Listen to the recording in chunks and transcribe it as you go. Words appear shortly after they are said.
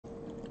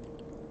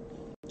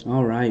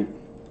All right.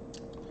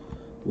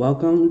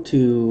 Welcome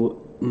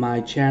to my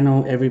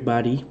channel,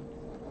 everybody.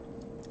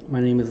 My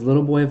name is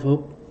Little Boy of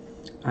Hope.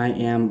 I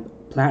am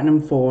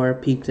Platinum 4,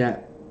 peaked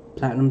at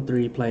Platinum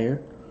 3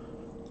 player.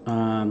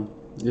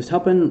 Just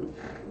helping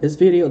this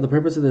video, the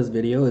purpose of this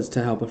video is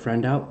to help a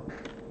friend out.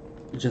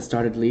 Just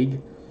started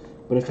League.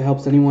 But if it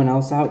helps anyone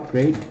else out,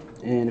 great.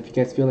 And if you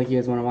guys feel like you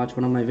guys want to watch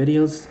one of my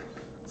videos,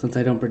 since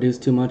I don't produce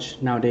too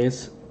much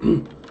nowadays,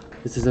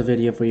 this is a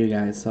video for you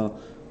guys. So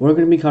what we're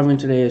going to be covering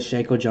today is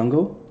Shaco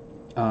Jungle.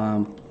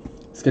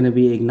 It's going to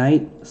be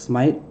Ignite,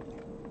 Smite,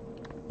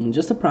 and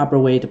just a proper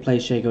way to play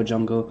Shaco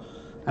Jungle.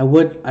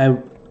 I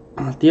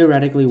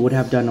theoretically would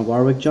have done a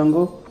Warwick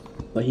Jungle,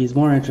 but he's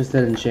more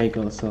interested in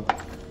Shaco, so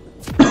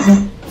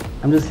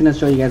I'm just going to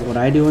show you guys what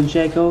I do in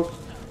Shaco.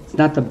 It's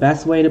not the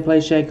best way to play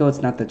Shaco,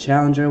 it's not the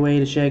challenger way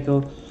to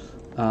Shaco,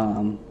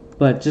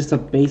 but just a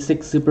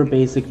basic, super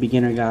basic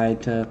beginner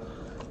guide to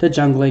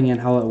jungling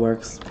and how it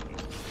works,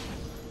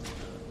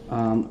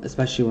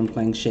 especially when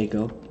playing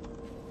Shaco.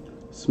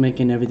 Just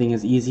making everything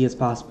as easy as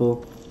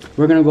possible.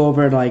 We're going to go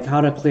over like how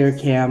to clear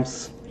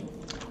camps,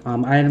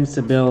 items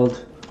to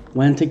build,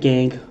 when to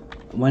gank,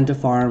 when to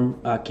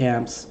farm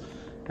camps,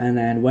 and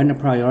then when to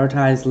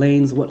prioritize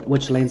lanes,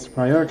 which lanes to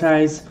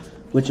prioritize,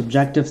 which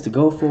objectives to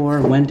go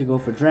for, when to go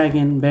for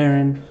Dragon,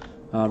 Baron,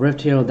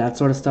 Rift Hero, that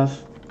sort of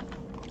stuff.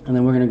 And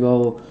then we're going to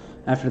go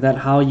after that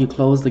how you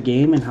close the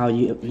game and how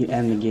you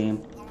end the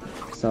game.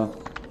 So,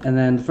 and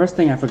then the first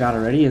thing I forgot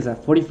already is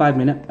at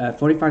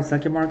 45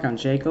 second mark on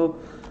Shaco,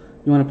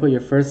 you want to put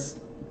your first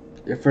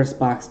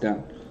box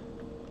down.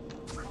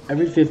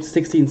 Every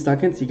 16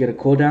 seconds you get a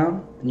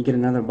cooldown and you get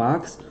another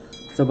box.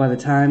 So by the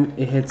time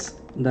it hits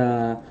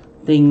the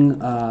thing,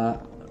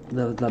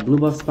 the blue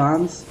buff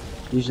spawns,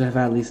 you should have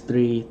at least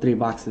three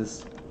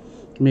boxes,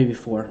 maybe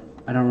 4.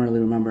 I don't really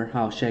remember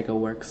how Shaco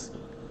works.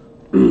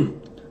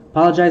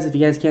 Apologize if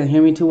you guys can't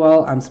hear me too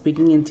well. I'm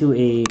speaking into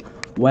a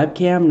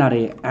webcam, not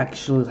a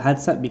actual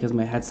headset, because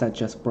my headset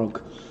just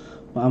broke.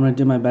 But I'm gonna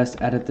do my best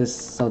to edit this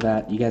so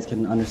that you guys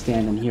can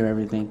understand and hear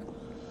everything.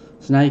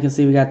 So now you can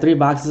see we got 3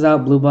 boxes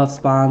out, blue buff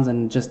spawns,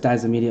 and just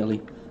dies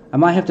immediately. I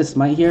might have to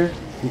smite here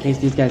in case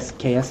these guys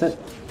KS it.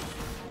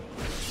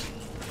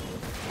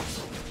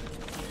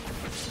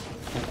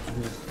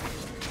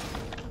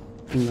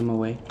 Bring them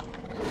away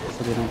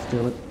so they don't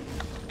steal it.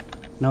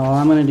 Now all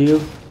I'm gonna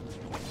do,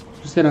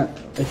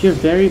 if you're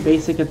very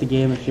basic at the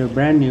game, if you're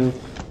brand new,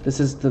 this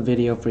is the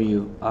video for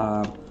you.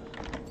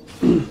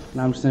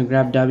 Now I'm just gonna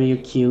grab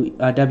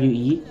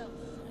WE,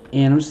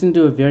 and I'm just gonna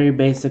do a very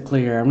basic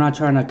clear. I'm not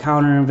trying to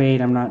counter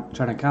invade, I'm not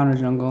trying to counter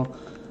jungle,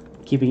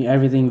 keeping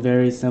everything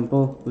very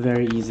simple,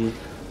 very easy.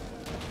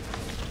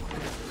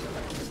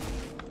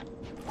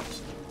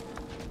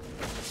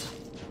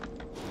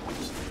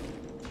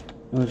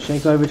 With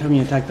Shaco, every time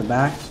you attack the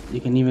back,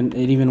 it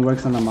even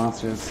works on the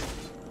monsters.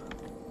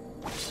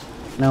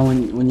 Now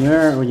when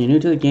you're new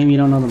to the game, you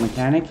don't know the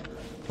mechanic,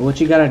 but what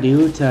you gotta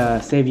do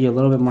to save you a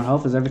little bit more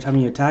health is every time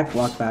you attack,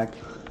 walk back.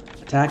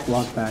 Attack,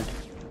 walk back.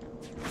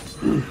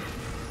 I'm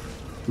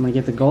gonna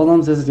get the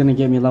golems. This is gonna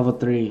get me level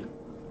 3.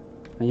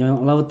 And you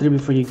want level 3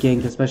 before you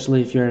gank,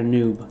 especially if you're a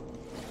noob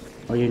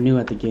or you're new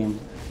at the game.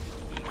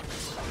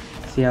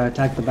 See how I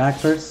attack the back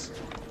first?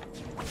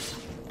 I'm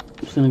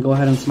just gonna go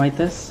ahead and smite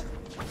this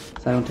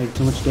so I don't take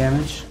too much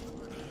damage.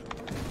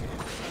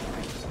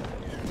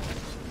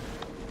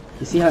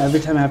 You see how every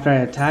time after I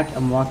attack,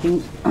 I'm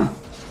walking?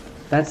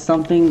 That's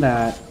something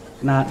that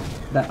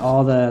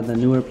all the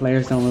newer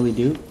players don't really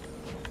do.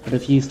 But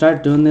if you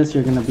start doing this,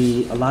 you're gonna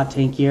be a lot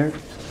tankier,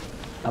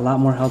 a lot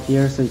more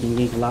healthier, so you can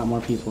gank a lot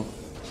more people.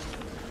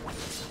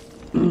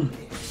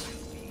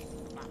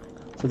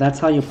 So that's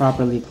how you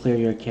properly clear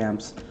your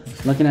camps.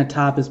 Looking at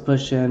top is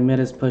pushed in, mid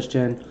is pushed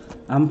in.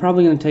 I'm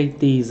probably gonna take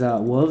these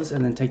wolves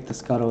and then take the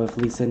scuttle if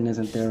Lee Sin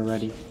isn't there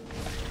already.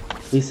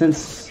 Lee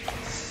Sin's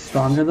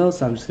stronger though,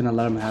 so I'm just gonna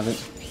let him have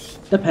it.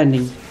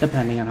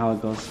 Depending on how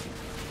it goes.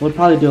 We'll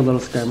probably do a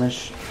little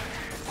skirmish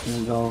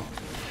and go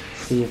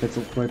see if it's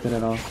worth it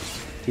at all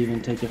to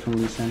even take it from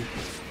Lee Sin.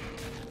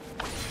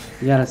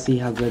 You gotta see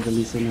how good the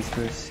Lee Sin is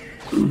first.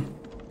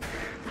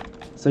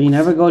 So you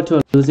never go to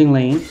a losing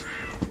lane.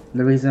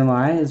 The reason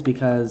why is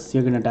because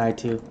you're gonna die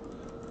too.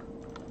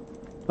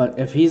 But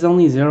if he's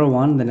only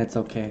 0-1, then it's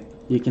okay.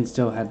 You can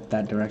still head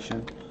that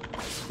direction.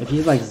 If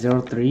he's like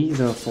 0-3,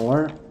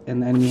 0-4,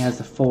 and the enemy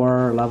has a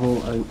 4 level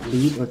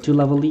lead or 2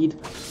 level lead,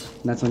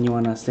 that's when you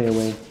wanna stay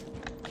away.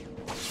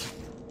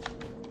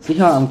 See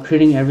how I'm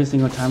critting every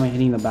single time I'm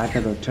hitting the back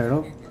of the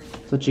turtle?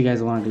 That's what you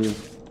guys want to do.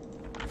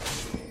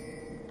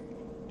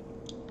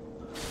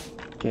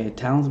 Okay,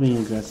 Talon's being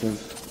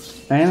aggressive.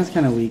 Diana's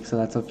kind of weak, so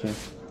that's okay.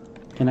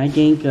 Can I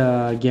gank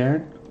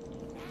Garen?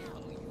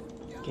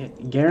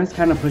 Garen's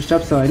kind of pushed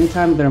up, so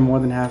anytime they're more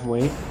than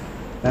halfway,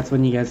 that's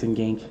when you guys can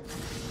gank.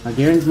 Now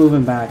Garen's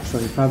moving back, so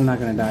he's probably not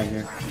going to die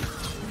here.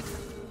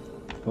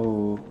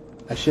 Oh,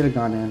 I should have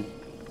gone in.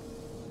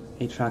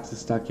 Aatrox is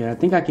stuck here. I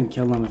think I can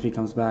kill him if he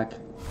comes back.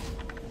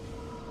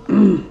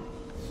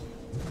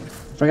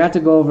 Forgot to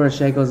go over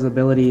Shaco's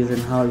abilities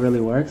and how it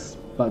really works,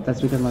 but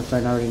that's because my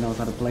friend already knows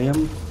how to play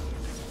him.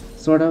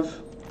 sort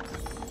of.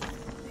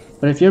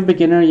 But if you're a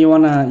beginner, you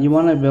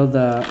wanna build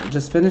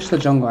just finish the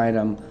jungle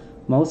item.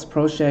 Most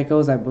pro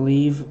Shakos, I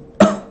believe,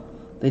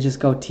 they just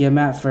go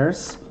Tiamat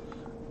first.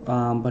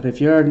 But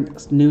if you're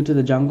new to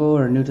the jungle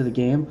or new to the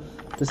game,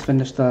 just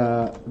finish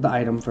the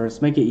item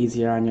first. Make it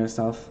easier on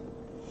yourself.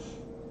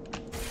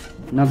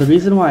 Now the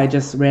reason why I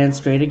just ran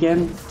straight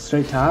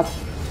top,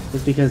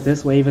 is because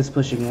this wave is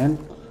pushing in.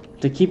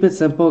 To keep it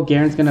simple,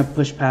 Garen's gonna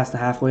push past the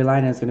halfway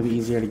line and it's gonna be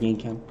easier to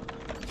gank him.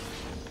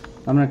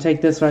 I'm gonna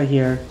take this right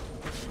here.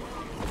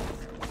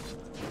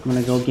 I'm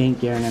gonna go gank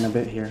Garen in a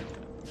bit here.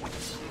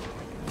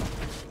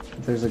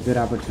 If there's a good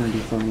opportunity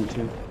for me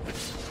to.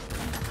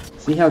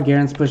 See how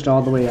Garen's pushed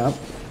all the way up?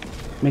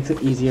 Makes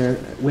it easier.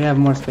 We have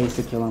more space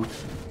to kill him,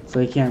 so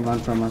he can't run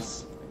from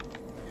us.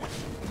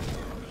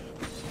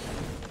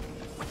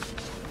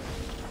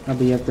 I'll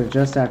be up there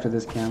just after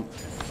this camp.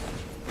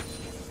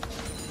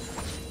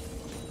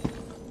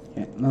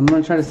 Okay, I'm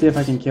gonna try to see if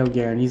I can kill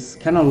Garen. He's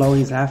kind of low,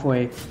 he's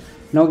halfway.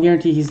 No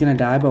guarantee he's gonna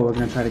die, but we're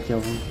gonna try to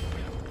kill him.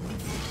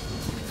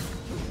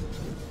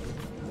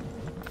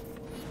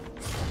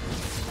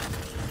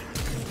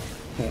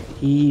 Okay,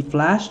 he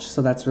flashed,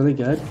 so that's really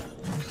good.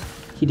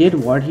 He did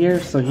ward here,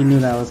 so he knew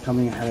that was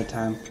coming ahead of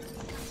time.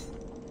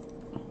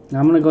 Now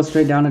I'm gonna go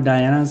straight down to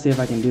Diana and see if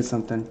I can do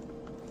something.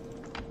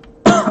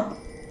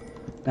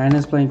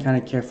 Diana's playing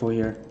kind of careful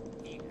here.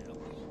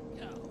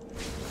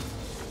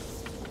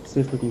 See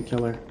if we can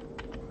kill her.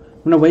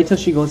 I'm gonna wait till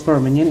she goes for a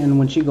minion, and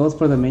when she goes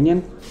for the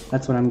minion,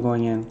 that's when I'm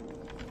going in.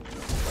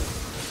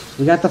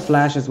 We got the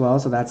flash as well,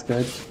 so that's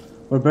good.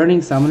 We're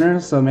burning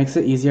summoners, so it makes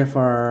it easier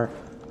for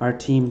our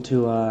team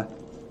to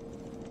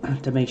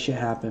make shit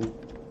happen.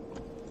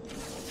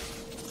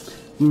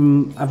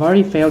 I've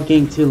already failed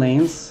getting 2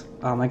 lanes.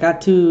 I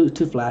got two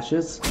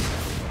flashes,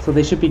 so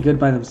they should be good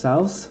by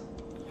themselves.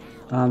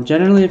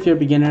 Generally, if you're a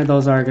beginner,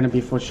 those are going to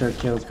be for sure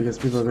kills because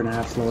people are going to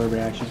have slower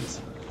reactions.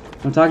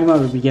 I'm talking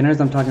about the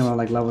beginners, I'm talking about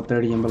like level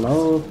 30 and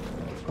below,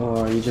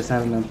 or you just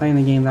haven't been playing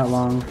the game that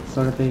long,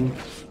 sort of thing.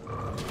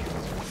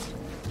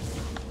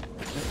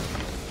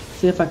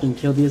 See if I can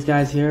kill these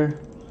guys here.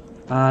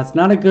 It's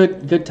not a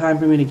good time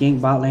for me to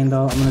gank bot lane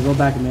though. I'm going to go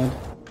back mid.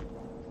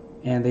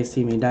 And they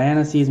see me.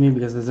 Diana sees me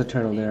because there's a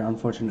turtle there,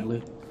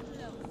 unfortunately.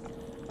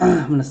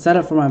 I'm going to set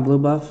up for my blue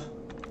buff.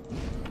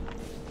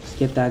 Just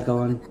get that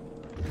going.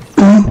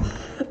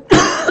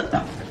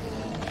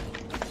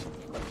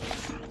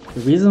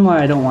 The reason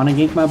why I don't want to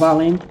gank my bot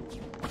lane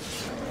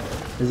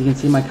is you can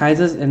see my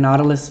Kai'Sa's and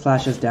Nautilus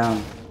flashes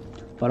down.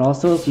 But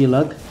also if you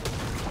look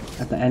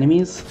at the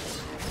enemies,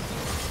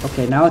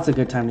 okay, now it's a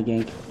good time to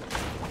gank.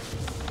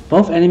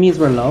 Both enemies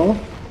were low,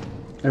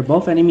 or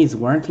both enemies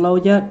weren't low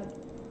yet,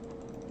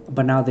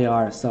 but now they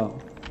are. So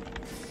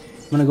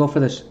I'm gonna go for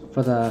the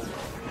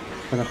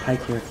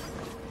Pyke here.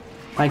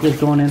 Pyke is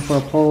going in for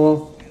a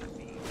pull.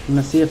 I'm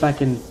gonna see if I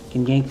can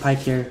gank Pyke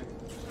here.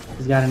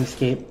 He's got an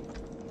escape.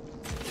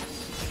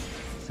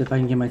 See if I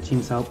can get my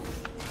team's help.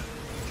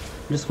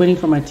 I'm just waiting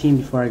for my team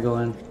before I go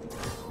in.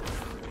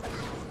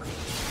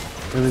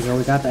 There we go,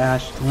 we got the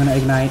Ashe. I'm gonna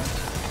ignite.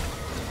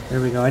 There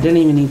we go, I didn't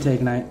even need to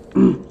ignite.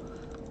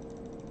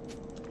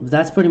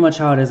 That's pretty much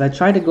how it is. I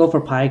tried to go for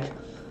Pyke.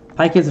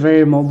 Pyke is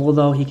very mobile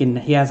though,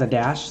 he has a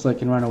dash so he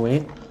can run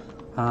away.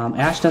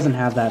 Ashe doesn't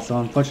have that, so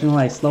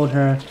unfortunately I slowed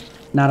her.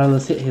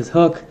 Nautilus hit his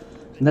hook.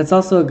 And that's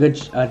also a good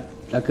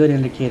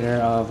indicator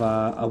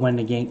of when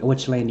to gank,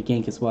 which lane to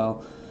gank as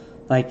well.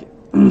 Like,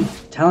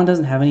 Talon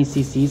doesn't have any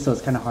CC, so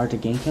it's kind of hard to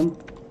gank him.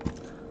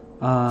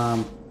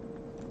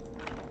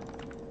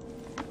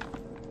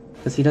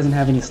 Because he doesn't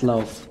have any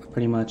slow,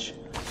 pretty much.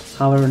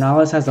 However,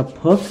 Nautilus has a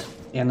hook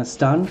and a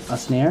stun, a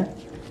snare,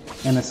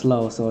 and a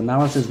slow, so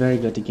Nautilus is very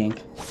good to gank.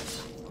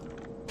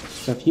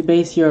 So if you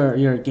base your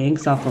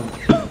ganks off of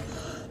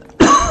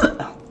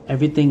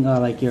everything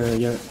like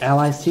your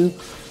allies too,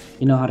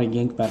 you know how to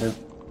gank better.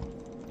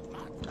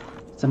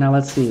 So now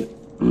let's see.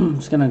 I'm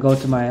just gonna go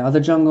to my other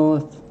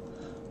jungle.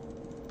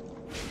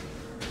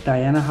 If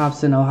Diana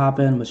hops in, I'll hop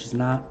in, but she's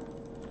not.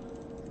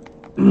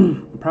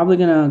 I'm probably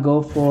gonna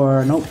go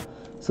for nope.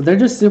 So they're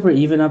just super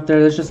even up there.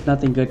 There's just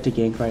nothing good to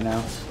gank right now,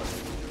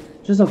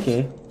 which is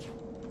okay.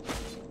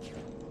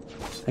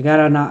 I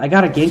gotta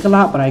gank a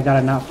lot, but I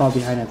gotta not fall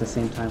behind at the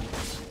same time.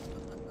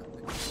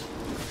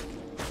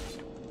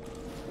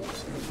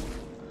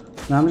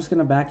 Now I'm just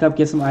gonna back up,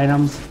 get some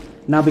items.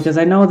 Now because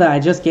I know that I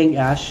just ganked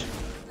Ashe,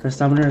 her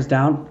summoner is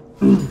down,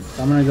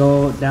 so I'm gonna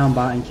go down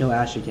bot and kill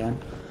Ashe again.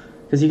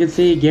 Because you can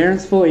see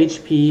Garen's full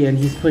HP and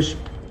he's pushed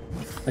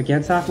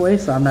against halfway,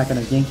 so I'm not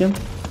gonna gank him.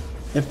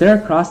 If they're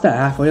across that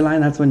halfway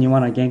line, that's when you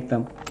want to gank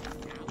them,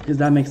 because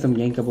that makes them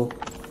gankable.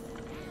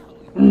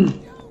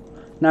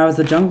 Now as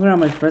a jungler on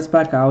my first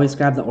back, I always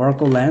grab the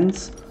Oracle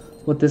Lens.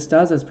 What this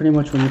does is pretty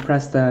much when you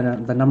press the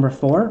number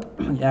 4,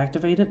 you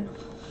activate it,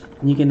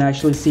 and you can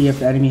actually see if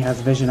the enemy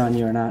has vision on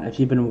you or not, if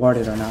you've been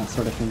warded or not,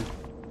 sort of thing.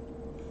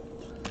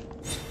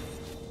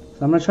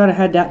 So I'm going to try to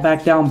head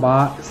back down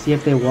bot, see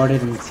if they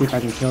warded and see if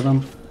I can kill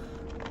them.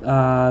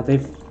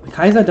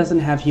 Kai'Sa doesn't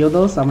have heal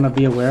though, so I'm going to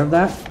be aware of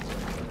that.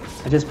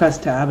 I just press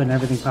tab and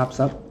everything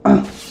pops up.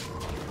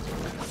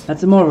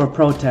 That's more of a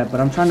pro tip, but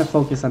I'm trying to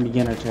focus on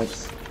beginner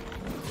tips.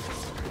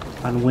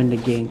 On when to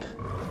gank.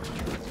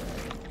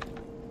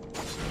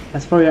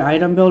 As for your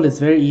item build, it's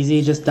very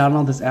easy. Just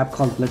download this app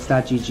called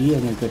blitz.gg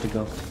and you're good to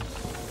go.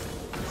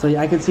 So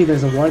yeah, I can see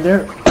there's a ward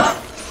there.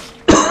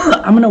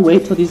 I'm gonna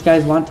wait till these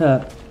guys want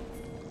to...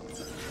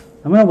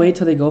 I'm gonna wait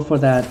till they go for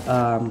that,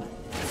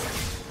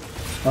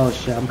 Oh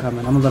shit, I'm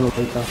coming. I'm a little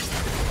late though.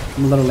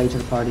 I'm a little late to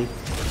the party.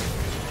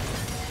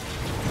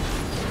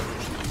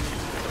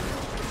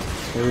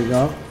 There we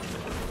go.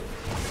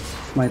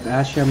 Smite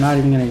Ashe here. I'm not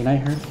even gonna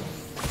ignite her.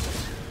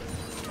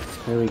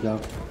 There we go.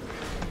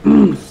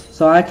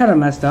 So I kind of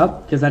messed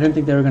up because I didn't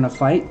think they were gonna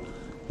fight.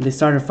 They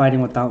started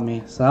fighting without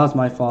me, so that was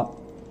my fault.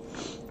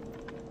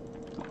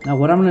 Now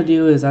what I'm gonna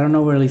do is, I don't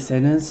know where Lee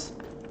Sin is.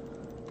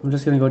 I'm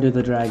just gonna go do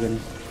the dragon.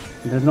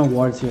 There's no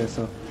wards here,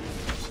 so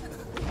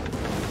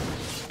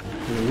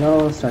here we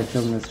go. Start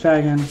killing this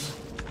dragon.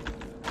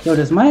 Yo,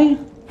 does my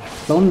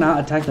phone not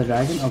attack the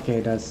dragon? Okay,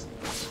 it does.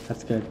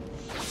 That's good.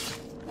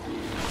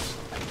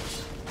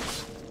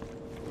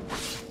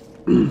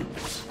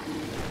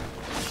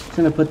 Just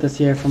gonna put this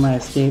here for my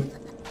escape.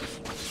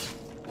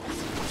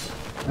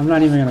 I'm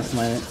not even gonna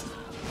smite it.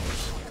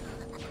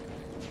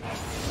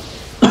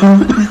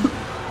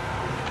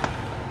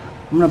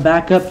 I'm gonna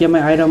back up, get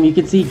my item. You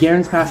can see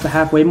Garen's past the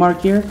halfway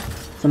mark here.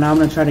 So now I'm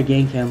gonna try to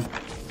gank him.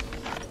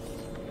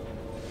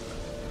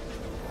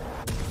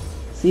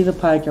 See the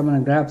pike, I'm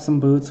gonna grab some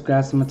boots,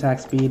 grab some attack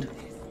speed.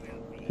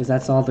 Because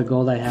that's all the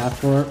gold I have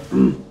for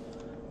it.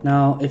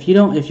 Now, if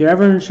you're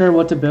ever unsure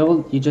what to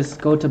build, you just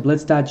go to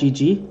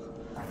blitz.gg.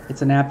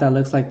 It's an app that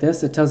looks like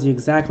this. It tells you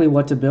exactly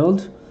what to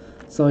build.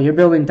 So you're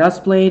building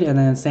Dustblade and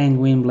then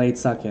Sanguine Blade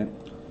second.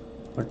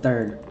 Or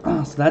third.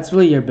 So that's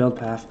really your build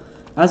path.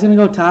 I was going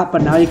to go top,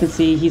 but now you can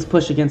see he's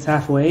pushed against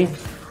halfway.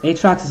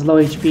 Aatrox is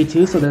low HP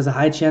too, so there's a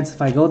high chance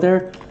if I go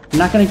there, I'm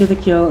not going to get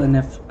the kill, and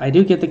if I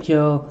do get the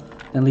kill,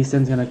 then Lee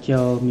Sin's going to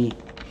kill me.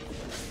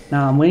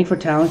 Now I'm waiting for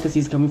Talon because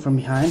he's coming from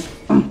behind.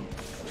 I'm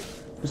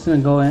just going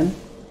to go in.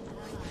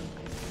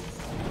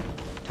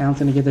 Talon's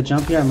going to get the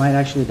jump here. I might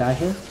actually die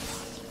here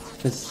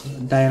because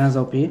Diana's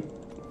OP.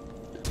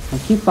 I'll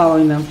keep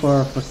following them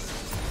for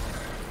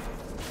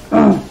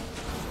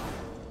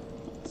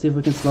see if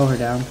we can slow her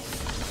down.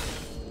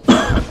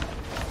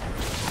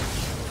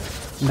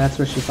 And that's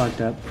where she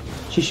fucked up.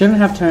 She shouldn't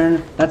have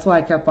turned. That's why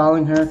I kept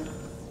following her.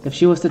 If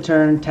she was to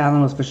turn,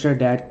 Talon was for sure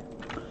dead.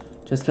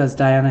 Just because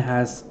Diana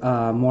has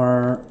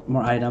more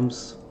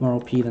items, more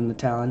OP than the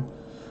Talon.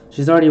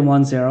 She's already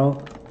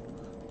 1-0.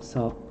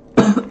 So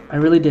I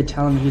really did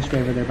Talon a huge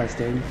favor there by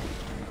staying.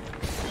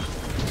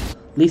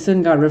 Lee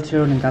Sin got Rift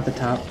Hero and got the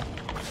top.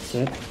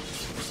 Okay.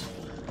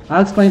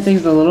 I'll explain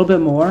things a little bit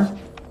more.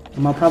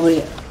 And I'll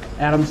probably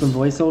add them some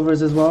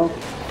voiceovers as well.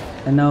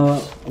 I know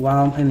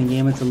while I'm playing the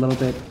game it's a little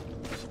bit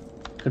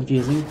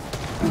confusing.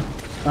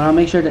 But I'll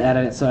make sure to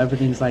edit it so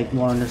everything's like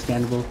more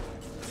understandable.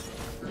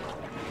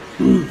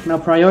 Now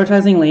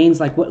prioritizing lanes,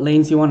 like what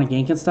lanes you want to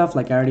gank and stuff,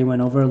 like I already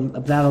went over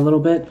that a little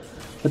bit.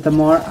 But the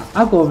more,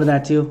 I'll go over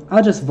that too.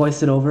 I'll just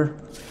voice it over.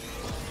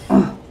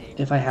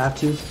 If I have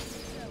to.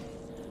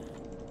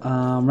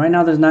 Right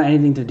now there's not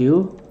anything to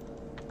do.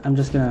 I'm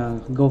just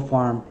gonna go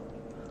farm.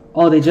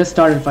 Oh, they just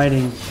started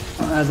fighting.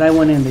 As I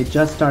went in, they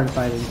just started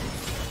fighting.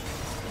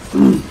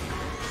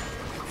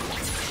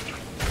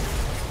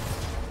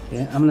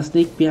 Okay, I'm gonna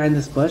sneak behind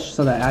this bush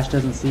so that Ashe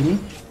doesn't see me.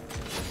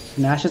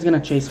 And Ashe is gonna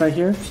chase right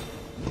here.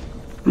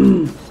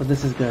 So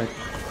this is good.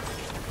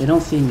 They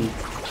don't see me.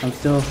 I'm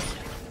still...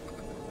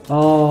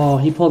 Oh,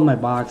 he pulled my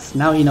box.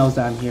 Now he knows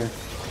that I'm here.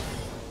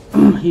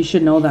 He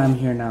should know that I'm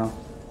here now.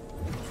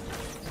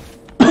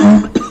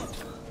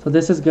 So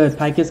this is good.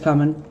 Pike is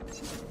coming.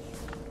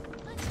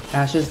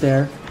 Ashe is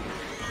there.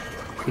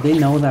 Do they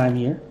know that I'm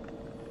here?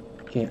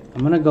 Okay,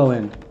 I'm gonna go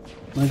in.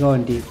 I'm gonna go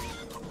in deep.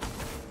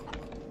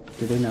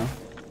 Do they know?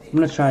 I'm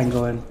gonna try and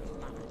go in.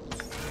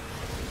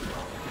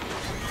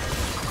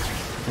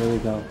 There we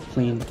go.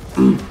 Clean.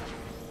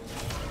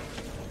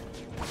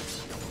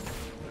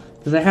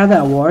 Because I had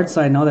that ward,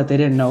 so I know that they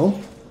didn't know.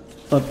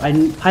 But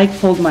Pike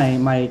pulled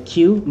my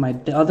Q,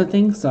 the other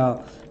thing,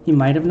 so he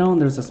might have known.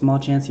 There's a small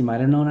chance he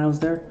might have known I was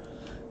there.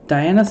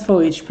 Diana's full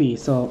HP,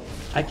 so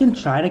I can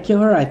try to kill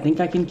her. I think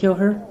I can kill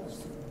her.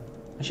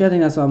 Actually, I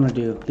think that's what I'm gonna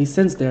do. Lee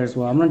Sin's there as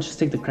well. I'm gonna just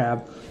take the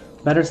crab.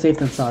 Better safe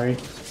than sorry.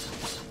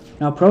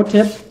 Now, pro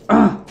tip.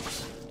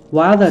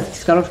 While the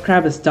scuttle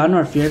crab is stunned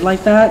or feared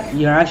like that,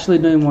 you're actually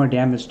doing more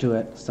damage to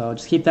it. So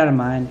just keep that in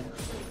mind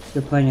if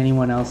you're playing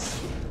anyone else.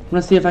 I'm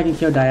gonna see if I can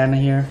kill Diana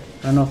here.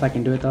 I don't know if I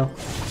can do it though.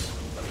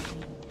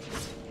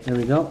 There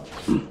we go.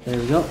 There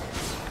we go.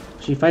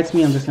 If she fights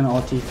me, I'm just gonna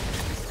ulti.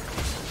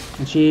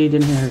 And she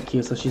didn't hit her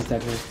Q, so she's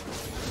dead here.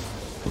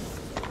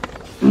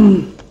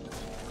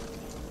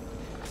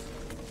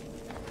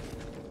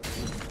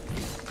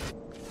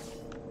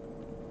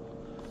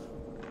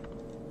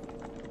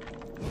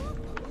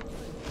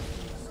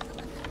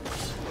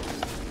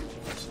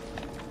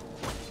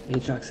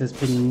 Aatrox is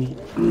pinning me.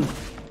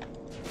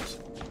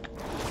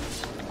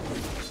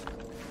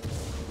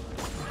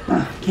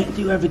 Can't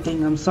do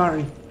everything, I'm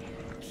sorry.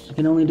 I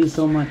can only do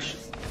so much.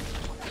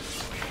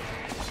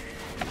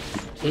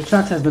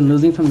 Aatrox has been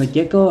losing from the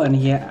get-go, and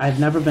I've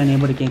never been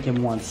able to gank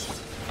him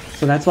once.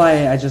 So that's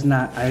why I just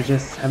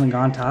haven't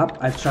gone top.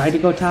 I've tried to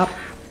go top,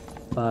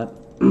 but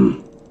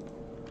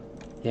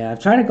yeah,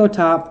 I've tried to go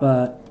top,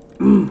 but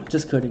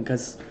just couldn't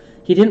because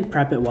he didn't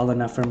prep it well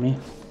enough for me.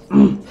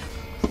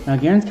 Now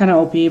Garen's kind of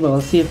OP, but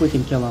let's see if we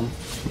can kill him.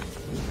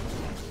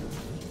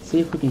 See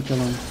if we can kill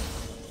him.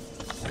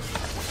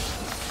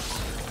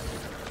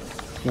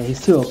 Yeah,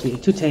 he's too OP,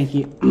 too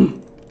tanky,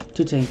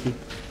 too tanky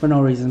for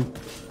no reason.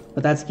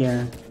 But that's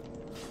Garen.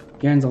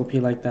 Garen's OP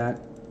like that.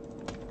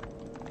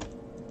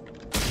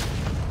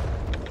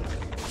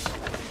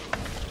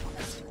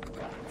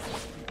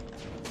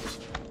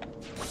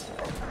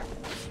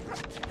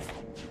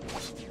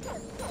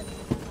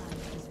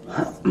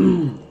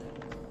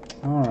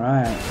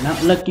 Alright,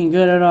 not looking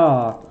good at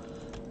all.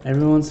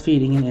 Everyone's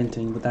feeding and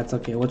inting, but that's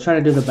okay. We'll try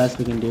to do the best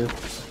we can do.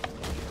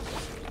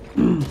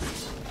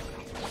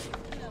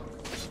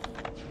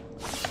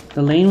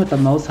 The lane with the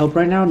most hope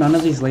right now, none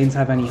of these lanes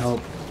have any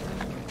hope.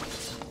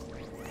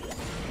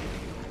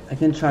 I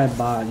can try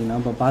bot, you know,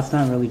 but bot's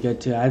not really good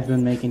too. I've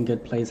been making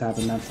good plays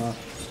happen, that's all.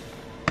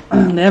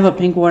 They have a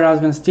pink ward. I was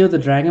going to steal the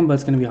dragon, but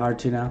it's going to be hard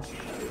to now.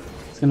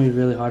 It's going to be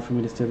really hard for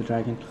me to steal the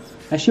dragon.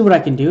 Actually, what I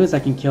can do is I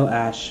can kill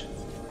Ashe.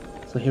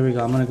 So here we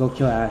go. I'm going to go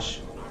kill Ashe.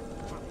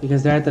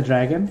 Because they're at the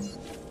dragon.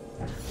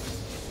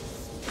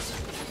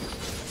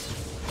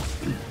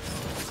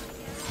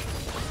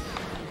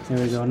 There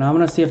we go. Now I'm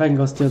going to see if I can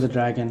go steal the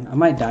dragon. I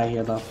might die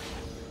here, though.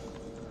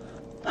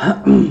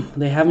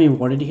 They have me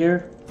warded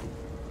here.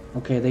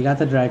 Okay, they got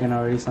the dragon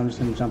already, so I'm just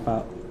going to jump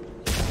out.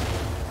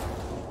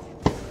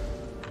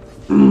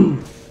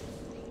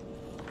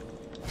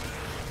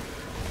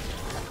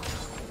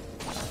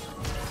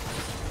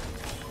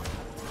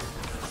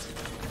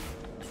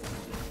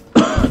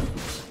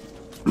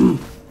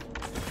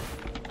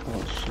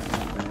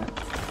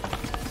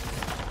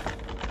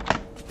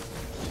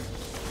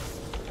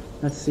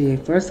 Let's see,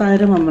 first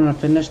item, I'm gonna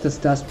finish this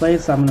dust blade,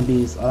 so I'm gonna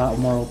be a lot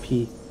more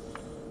OP.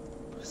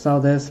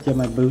 Sell this, get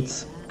my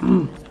boots.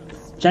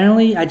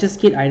 Generally, I just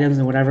get items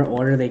in whatever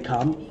order they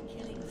come.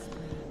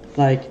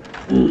 Like,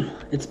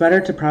 it's better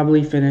to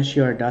probably finish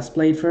your dust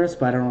blade first,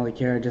 but I don't really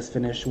care, I just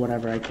finish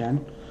whatever I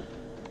can.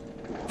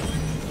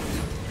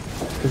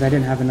 Because I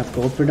didn't have enough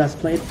gold for dust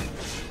blade.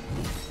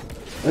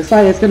 Looks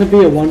like it's gonna be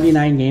a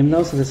 1v9 game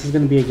though, so this is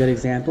gonna be a good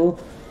example.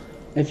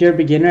 If you're a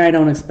beginner, I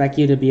don't expect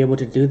you to be able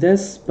to do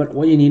this, but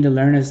what you need to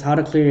learn is how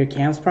to clear your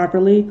camps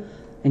properly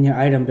and your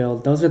item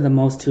build. Those are the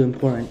most two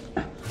important.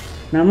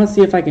 Now I'm going to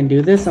see if I can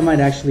do this. I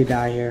might actually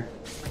die here.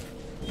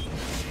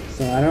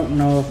 So I don't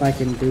know if I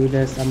can do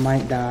this. I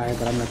might die,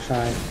 but I'm going to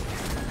try.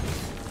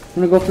 I'm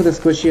going to go for the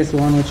squishiest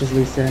one, which is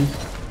Lee Sin.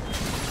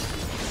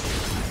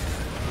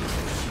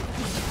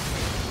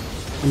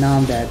 And now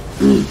I'm dead.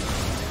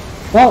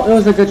 Well, it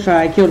was a good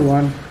try. I killed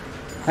one.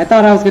 I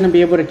thought I was going to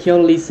be able to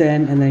kill Lee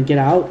Sin and then get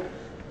out.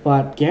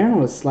 But Garen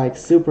was like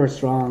super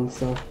strong,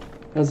 so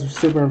that was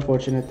super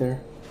unfortunate there.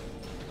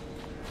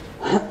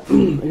 I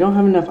don't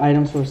have enough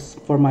items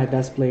for my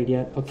dust blade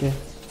yet. Okay.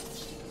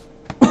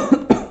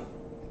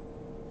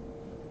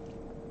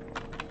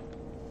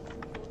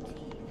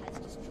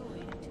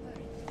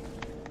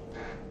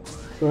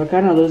 So we're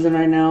kind of losing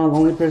right now. The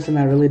only person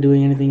not really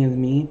doing anything is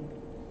me.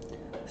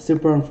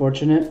 Super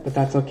unfortunate, but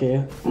that's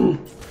okay.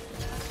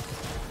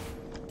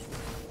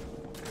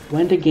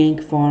 Went to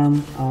gank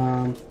farm.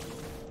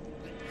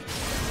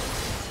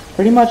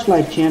 Pretty much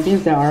like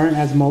champions that aren't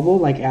as mobile,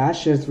 like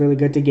Ashe is really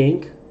good to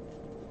gank.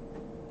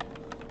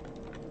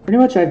 Pretty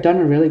much I've done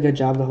a really good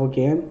job the whole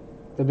game.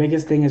 The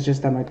biggest thing is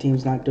just that my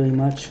team's not doing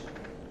much.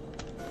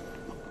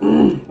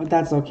 But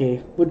that's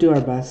okay. We'll do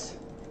our best.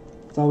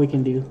 That's all we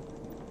can do.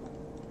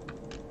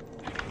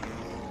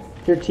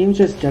 If your team's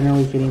just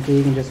generally feeding through,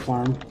 you can just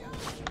farm.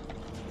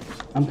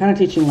 I'm kind of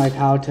teaching like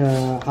how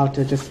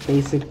to just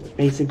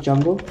basic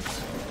jungle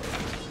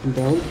and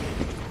build.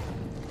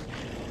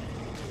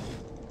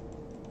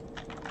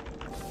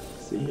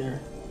 See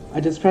here. I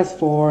just press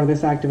 4.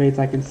 This activates.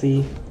 I can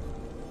see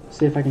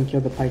if I can kill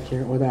the Pike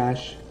here or the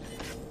Ashe.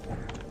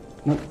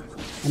 Nope,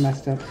 I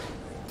messed up.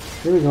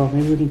 Here we go.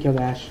 Maybe we can kill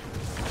the Ashe.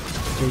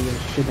 There you go.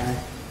 She should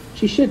die.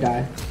 She should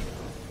die.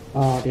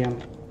 Oh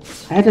damn!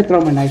 I had to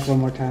throw my knife one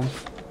more time.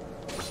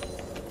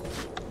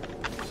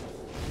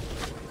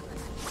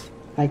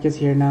 Pike is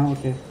here now.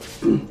 Okay.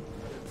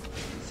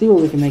 See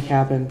what we can make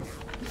happen.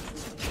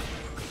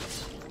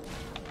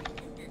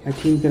 My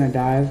team's gonna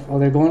dive. Oh,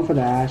 they're going for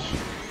the Ashe.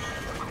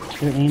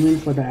 They're aiming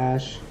for the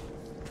Ashe.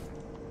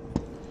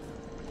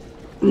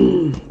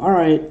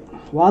 Alright.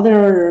 While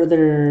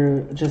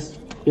they're just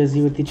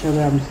busy with each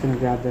other, I'm just gonna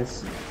grab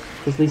this.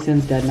 Because Lee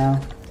Sin's dead now.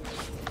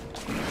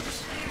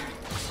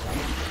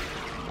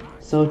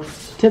 So,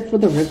 tip for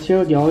the Rift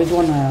Shield, you always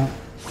wanna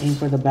aim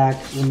for the back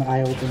when the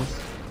eye opens.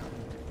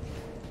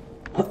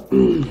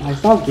 I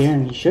saw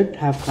Garen, he should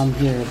have come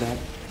here, but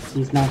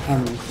he's not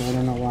coming, so I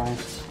don't know why.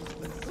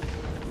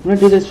 I'm gonna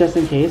do this just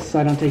in case, so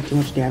I don't take too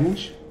much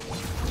damage.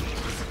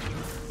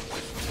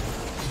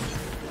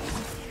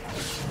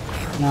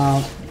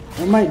 Now,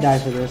 I might die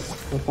for this,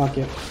 but fuck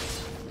it.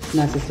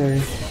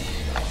 necessary.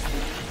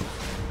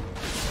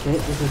 Okay,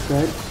 this is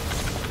good.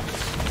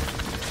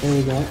 There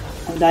we go.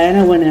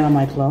 Diana went in on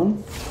my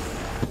clone.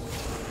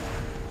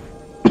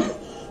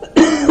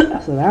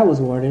 So that was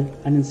warded.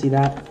 I didn't see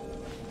that.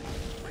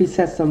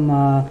 Preset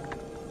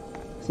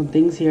some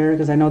things here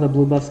because I know the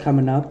blue buff's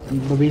coming up.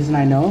 And the reason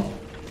I know,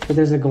 but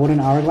there's a golden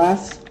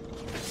hourglass.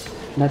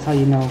 That's how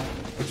you know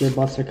if your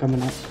buffs are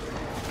coming up.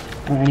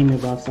 Or enemy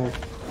buffs are.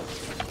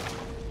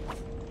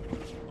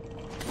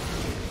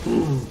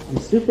 I'm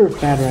super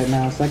fat right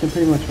now, so I can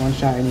pretty much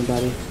one-shot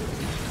anybody.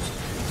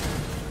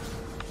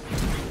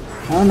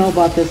 I don't know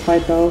about this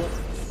fight though.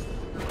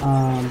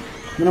 I'm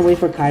gonna wait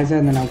for Kaiser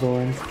and then I'll go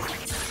in.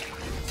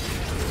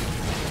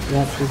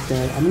 Yep, she's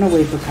dead. I'm gonna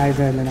wait for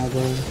Kaiser and then I'll go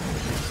in.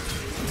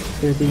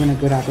 There's even a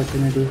good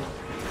opportunity.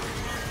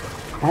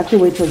 I have to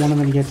wait till one of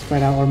them gets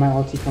spread out or my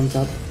ulti comes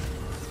up.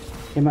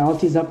 Okay, my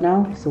ulti's up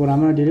now, so what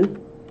I'm gonna do,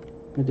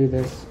 I'm gonna do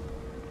this.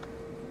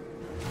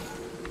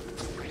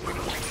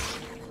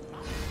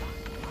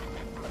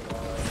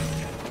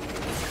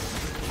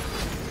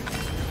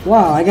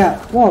 Wow,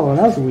 whoa,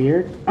 that was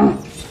weird.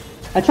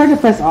 I tried to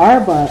press R,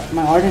 but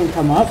my R didn't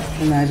come up,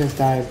 and then I just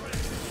died.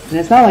 And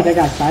it's not like I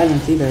got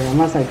silenced either,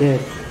 unless I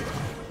did.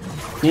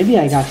 Maybe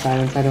I got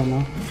silenced, I don't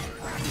know.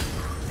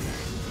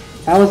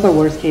 That was the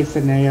worst case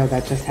scenario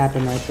that just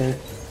happened right there.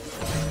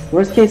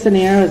 Worst case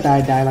scenario is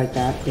that I die like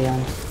that,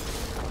 damn.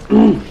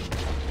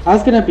 I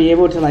was gonna be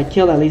able to like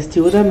kill at least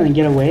 2 of them and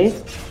get away.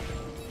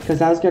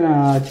 Because I was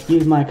gonna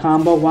use my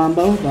wombo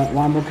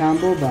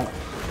combo, but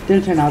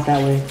didn't turn out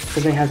that way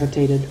because they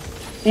hesitated.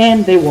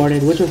 And they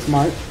warded, which was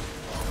smart.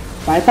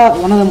 But I thought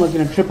one of them was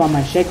gonna trip on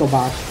my Shaco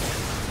box.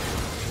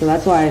 So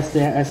that's why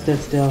I stood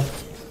still.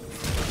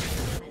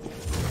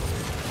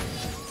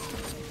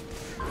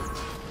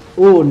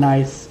 Ooh,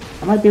 nice.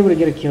 I might be able to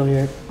get a kill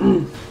here.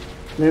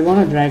 They're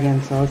going to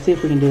dragon, so let's see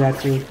if we can do that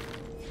too.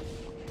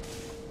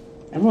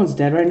 Everyone's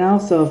dead right now,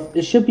 so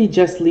it should be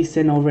just Lee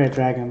Sin over at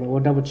dragon, but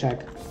we'll double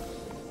check.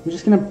 I'm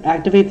just going to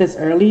activate this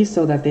early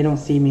so that they don't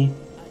see me.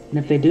 And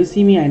if they do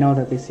see me, I know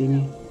that they see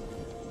me.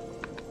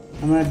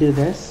 I'm going to do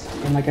this.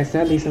 And like I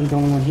said, Lee Sin's the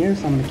only one here,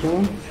 so I'm going to kill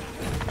him.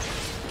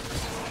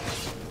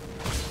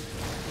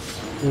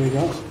 There we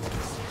go.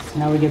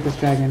 Now we get this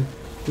dragon.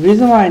 The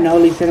reason why I know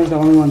Lee Sin is the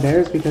only one there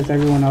is because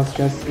everyone else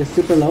just is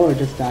super low or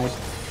just died.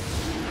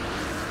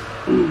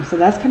 So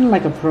that's kind of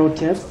like a pro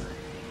tip.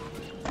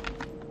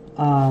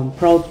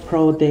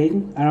 Pro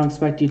thing. I don't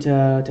expect you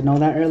to know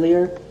that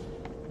earlier.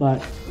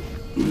 But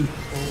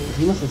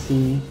he must have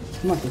seen me.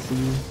 He must have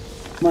seen me.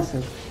 Must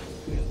have.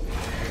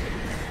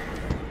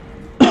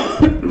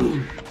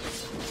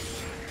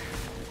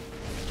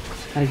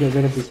 Gotta get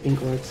rid of these pink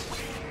orcs.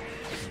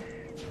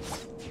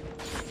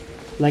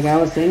 Like I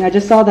was saying, I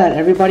just saw that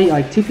everybody,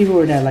 like 2 people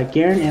were dead. Like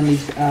Garen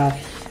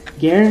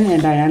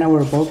and Diana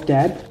were both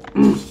dead.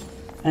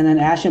 And then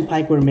Ashe and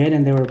Pyke were mid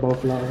and they were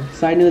both low.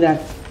 So I knew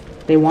that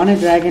they wanted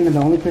dragon and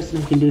the only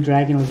person who can do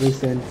dragon was Lee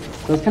Sin.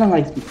 So it's kind of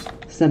like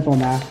simple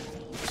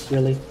math,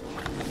 really.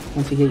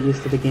 Once you get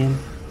used to the game,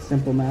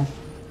 simple math.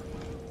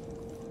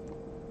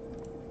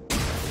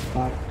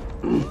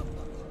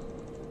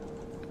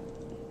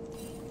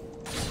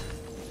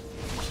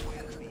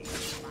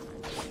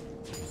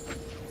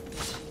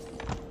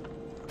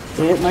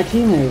 But my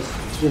team is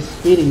just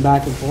speeding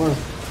back and forth.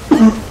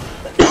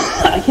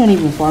 I can't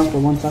even farm for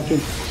 1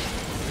 second.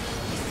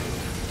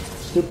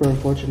 Super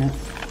unfortunate.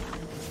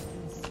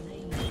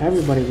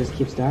 Everybody just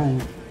keeps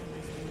dying.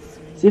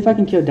 See if I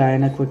can kill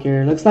Diana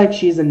quicker. Looks like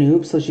she's a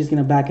noob, so she's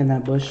gonna back in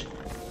that bush.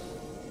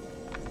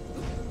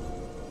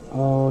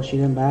 Oh, she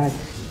didn't back.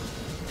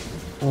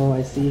 Oh,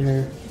 I see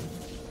her.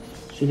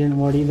 She didn't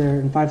ward either.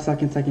 In 5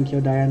 seconds I can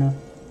kill Diana.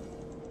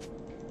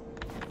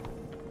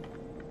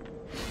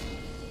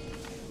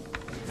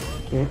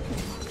 Okay.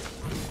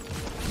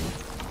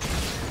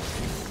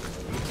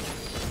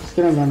 Just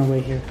gonna run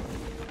away here.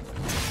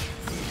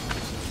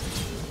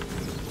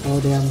 Oh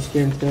damn, this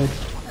game's good.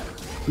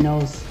 He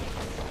knows.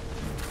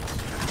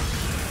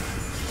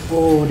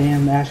 Oh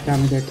damn, Ashe got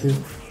me there too.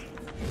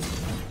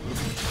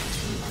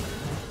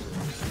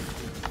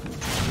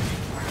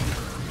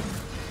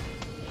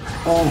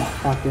 Oh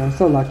fuck yeah, I'm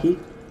so lucky.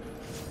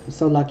 I'm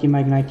so lucky my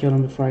Ignite killed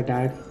him before I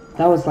died.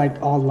 That was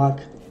like all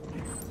luck.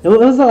 It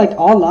was like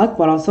all luck,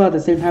 but also at the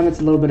same time it's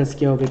a little bit of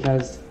skill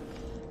because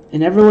it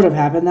never would have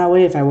happened that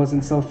way if I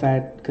wasn't so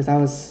fed. Because I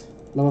was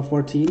level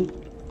 14.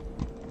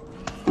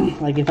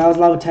 Like if I was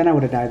level 10 I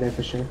would have died there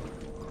for sure.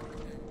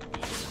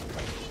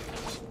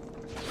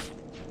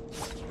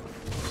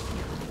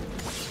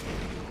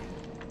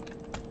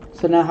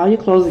 So now how you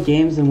close the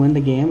games and win the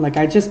game, like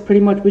we just pretty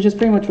much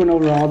went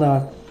over all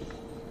the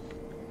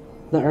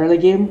early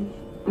game.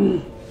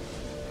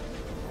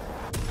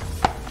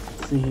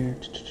 Let's see here.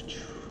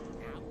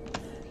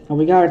 Now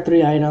we got our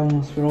 3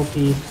 items, we're OP.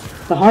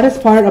 The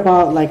hardest part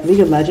about like League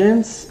of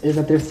Legends is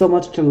that there's so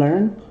much to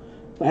learn.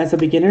 But as a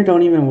beginner,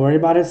 don't even worry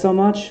about it so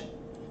much.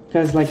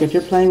 Because like if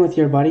you're playing with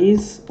your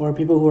buddies or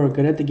people who are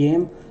good at the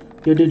game,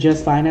 you'll do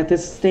just fine at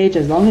this stage.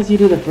 As long as you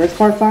do the first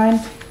part fine,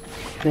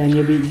 then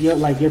you're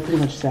pretty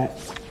much set.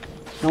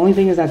 The only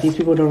thing is that these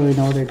people don't really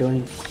know what they're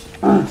doing.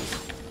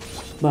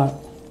 But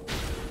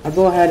I'll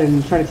go ahead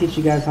and try to teach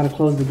you guys how to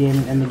close the game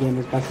and end the game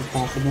as best as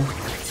possible.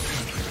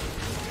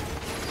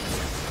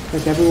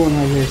 Like everyone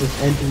right here is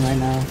just ending right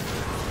now.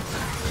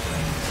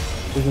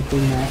 There's a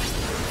thing that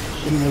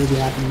shouldn't really be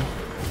happening.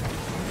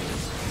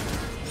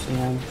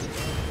 And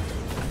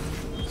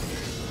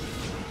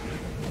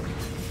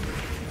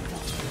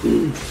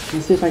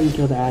let's see if I can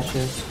kill the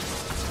Asher.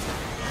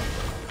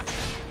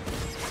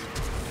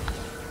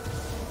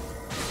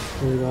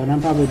 There we go, and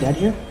I'm probably dead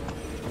here.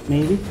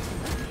 Maybe.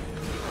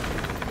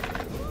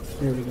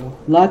 There we go.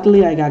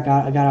 Luckily, I got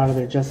out of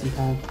there just in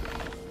time.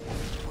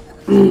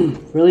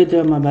 Really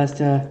doing my best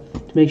to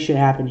make shit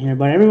happen here,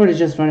 but everybody's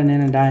just running in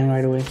and dying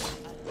right away.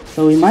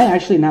 So we might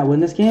actually not win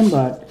this game,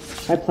 but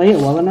if I play it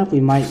well enough, we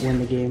might win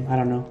the game. I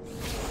don't know.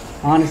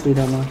 Honestly,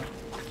 don't know.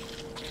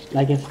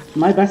 Like if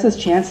my best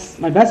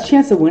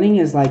chance of winning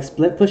is like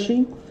split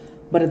pushing,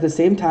 but at the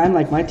same time,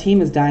 like my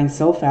team is dying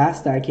so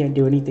fast that I can't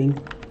do anything.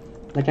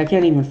 Like I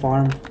can't even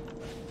farm.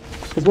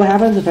 Because what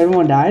happens if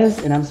everyone dies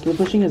and I'm split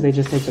pushing is they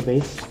just take the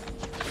base.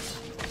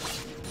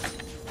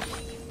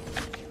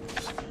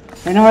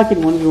 Right now I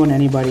can 1v1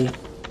 anybody,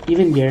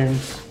 even Garen.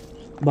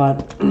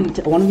 But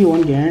to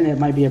 1v1 Garen, it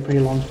might be a pretty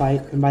long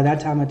fight, and by that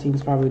time my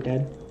team's probably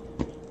dead.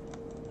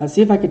 Let's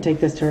see if I can take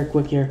this turret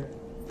quick here.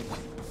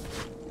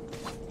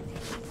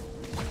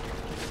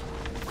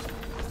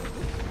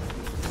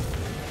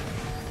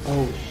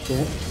 Oh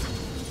shit.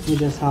 Let me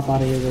just hop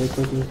out of here really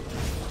quickly.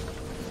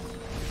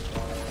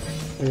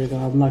 There we go,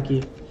 I'm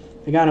lucky.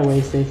 I got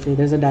away safely.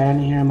 There's a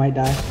Diana here, I might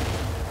die.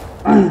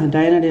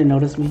 Diana didn't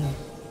notice me,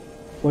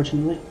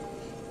 fortunately.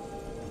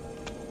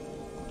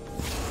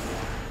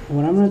 And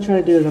what I'm going to try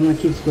to do is I'm going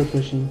to keep split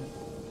pushing.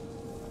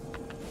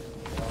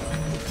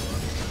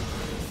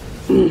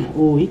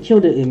 Oh, he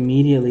killed it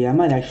immediately. I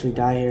might actually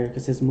die here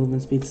because his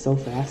movement speed's so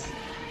fast.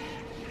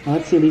 Now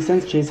let's see, Lee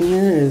Sin's chasing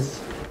here. Is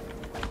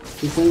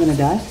Lee Sin going to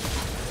die?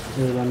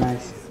 There we go,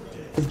 nice.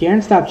 Because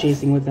Garen stopped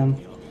chasing with them.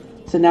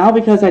 So now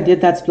because I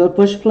did that split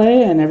push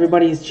play and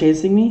everybody's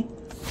chasing me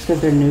because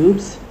they're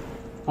noobs,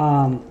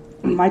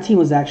 my team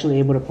was actually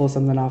able to pull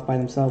something off by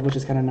themselves, which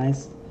is kind of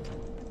nice.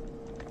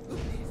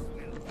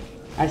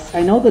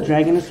 I know the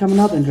dragon is coming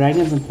up and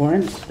dragon's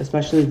important,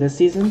 especially this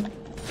season,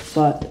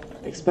 but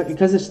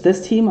because it's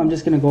this team, I'm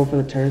just going to go for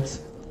the turrets.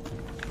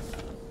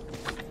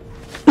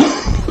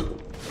 I'm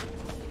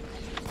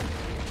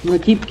going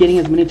to keep getting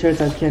as many turrets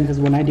as I can because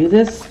when I do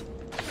this,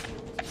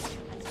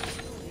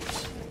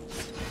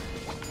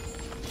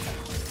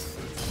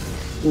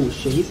 oh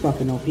shit, he's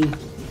fucking OP.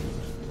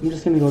 I'm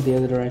just going to go the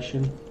other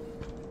direction.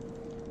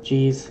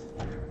 Jeez.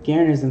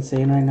 Garen is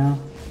insane right now.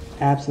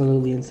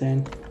 Absolutely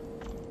insane.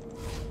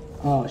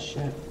 Oh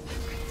shit.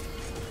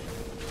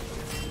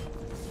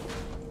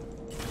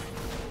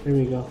 There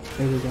we go.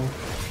 There we go.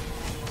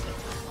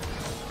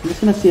 I'm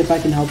just gonna see if I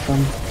can help them.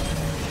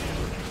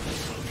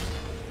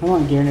 I don't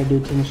want Garen to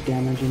do too much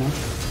damage, you know.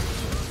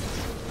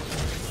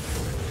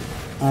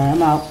 Alright,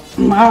 I'm out.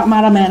 I'm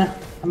out of mana.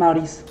 I'm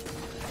outies.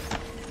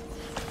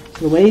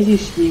 So the ways you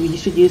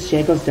should use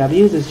Shaco's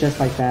W's is just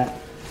like that.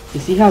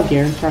 You see how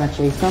Garen's trying to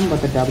chase them, but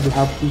the W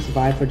helps him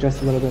survive for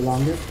just a little bit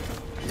longer.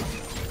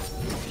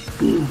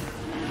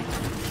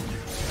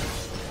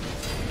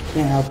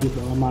 Can't help you,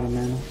 bro. I'm out of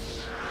mana.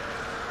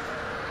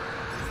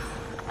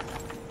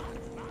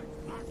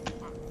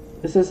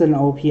 This is an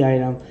OP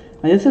item.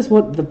 Now, this is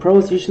what the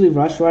pros usually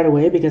rush right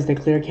away because they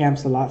clear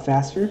camps a lot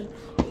faster.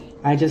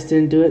 I just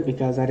didn't do it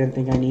because I didn't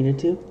think I needed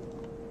to.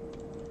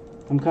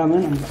 I'm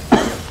coming.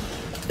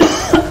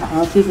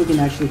 I'll see if we can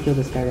actually kill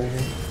this guy right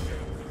here.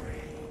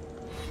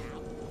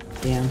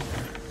 Damn.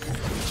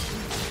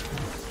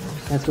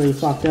 That's where you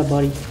fucked up,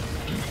 buddy.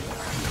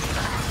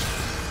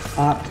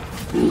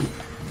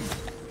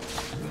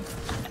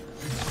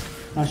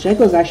 Now,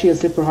 Shaco is actually a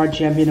super hard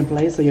champion to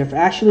play, so if you're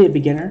actually a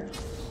beginner,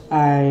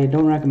 I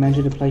don't recommend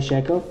you to play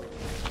Shaco.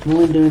 I'm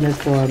only doing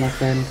this for my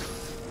friend,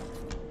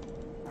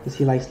 because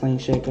he likes playing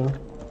Shaco.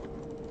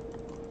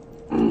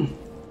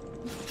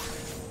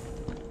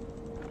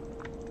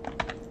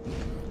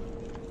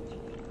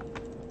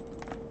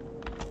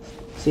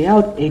 See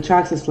how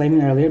Aatrox is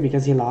flaming earlier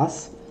because he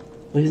lost?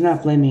 Well, he's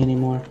not flaming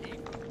anymore.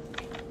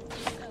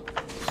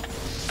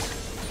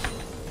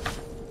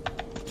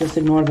 Just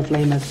ignore the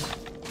flamers.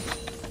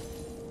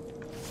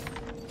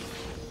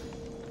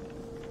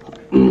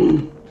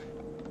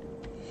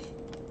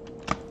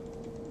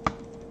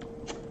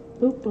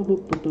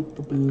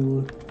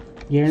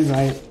 Garen's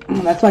right.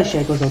 That's why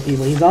Shaco's OP,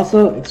 but he's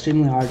also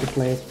extremely hard to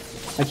play.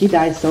 Like, he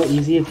dies so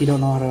easy if you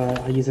don't know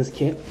how to use his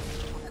kit.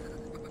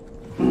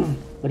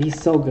 But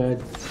he's so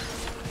good.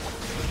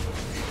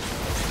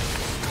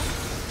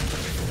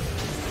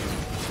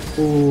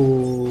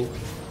 Ooh.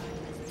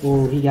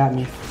 Ooh, he got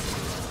me.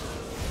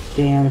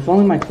 Damn, if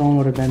only my clone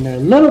would have been there a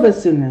little bit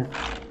sooner.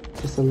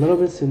 Just a little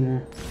bit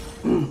sooner.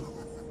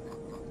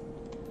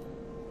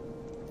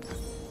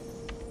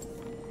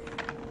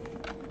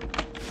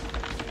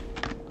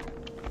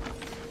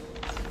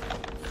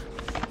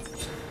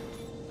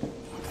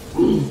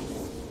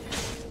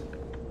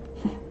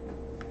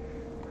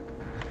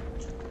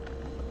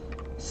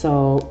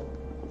 So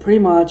pretty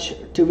much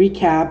to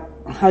recap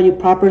how you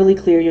properly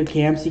clear your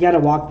camps, you gotta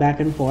walk back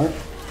and forth.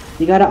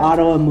 You gotta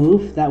auto a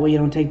move, that way you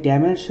don't take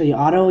damage. So you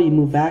auto, you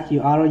move back, you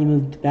auto, you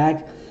move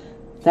back.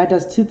 That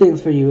does two things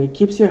for you. It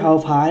keeps your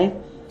health high,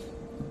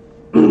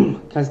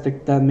 because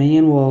the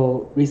minion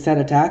will reset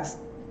attacks,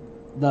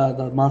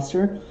 the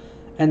monster,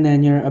 and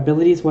then your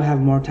abilities will have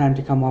more time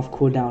to come off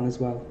cooldown as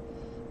well.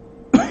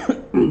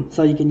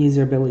 So you can use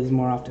your abilities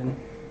more often.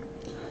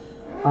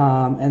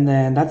 And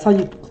then that's how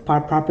you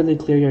properly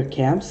clear your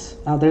camps.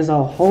 Now there's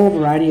a whole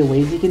variety of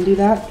ways you can do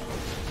that,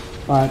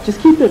 but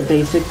just keep it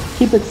basic,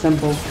 keep it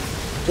simple.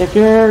 If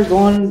you're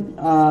going,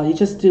 you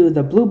just do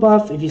the blue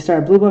buff. If you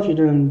start blue buff,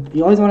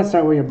 you always want to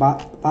start where your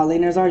bot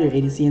laners are, your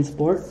ADC and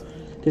support,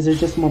 because there's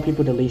just more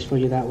people to leash for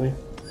you that way.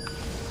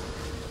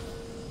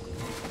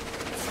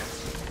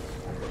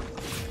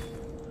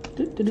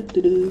 Ooh,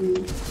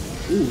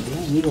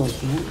 damn, you guys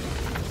can't.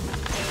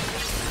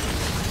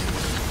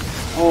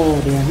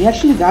 Oh damn, he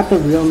actually got the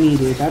real me,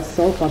 dude. That's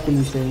so fucking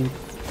insane.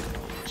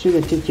 Should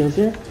we get 2 kills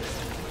here?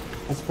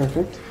 That's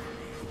perfect.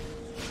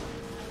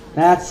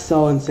 That's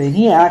so insane.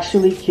 He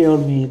actually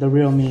killed me, the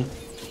real me.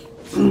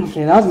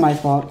 Okay, that was my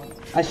fault.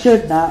 I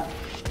should not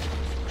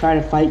try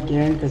to fight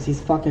Garen because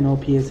he's fucking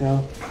OP as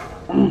hell.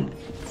 I'm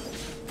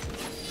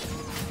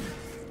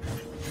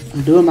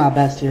doing my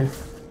best here.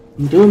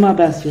 I'm doing my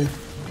best here.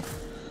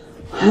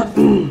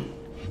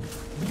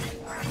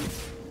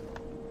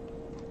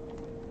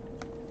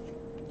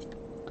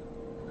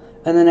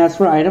 And then as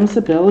for items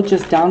to build,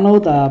 just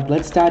download the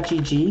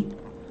blitz.gg,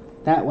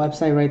 that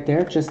website right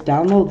there. Just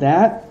download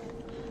that.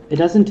 It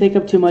doesn't take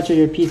up too much of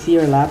your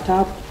PC or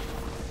laptop.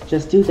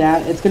 Just do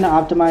that. It's going to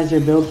optimize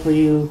your build for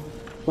you.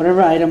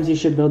 Whatever items you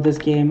should build this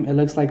game, it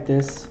looks like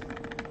this.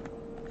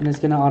 And it's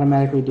going to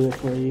automatically do it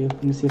for you.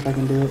 Let me see if I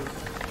can do it.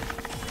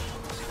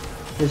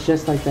 It's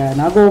just like that.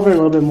 And I'll go over it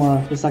a little bit more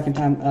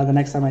the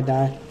next time I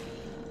die.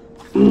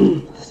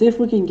 See if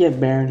we can get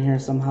Baron here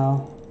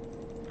somehow.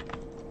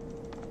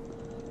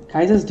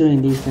 Kaisa's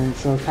doing decent,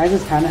 so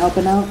Kaisa's kind of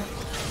helping out.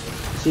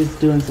 She's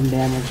doing some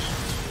damage,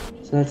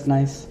 so that's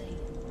nice.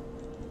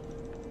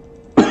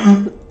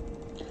 I'm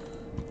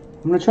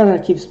gonna try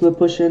to keep split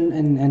pushing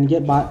and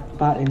get bot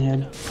in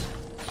head.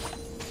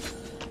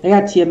 I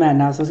got Tiamat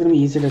now, so it's gonna be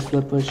easier to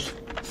split push.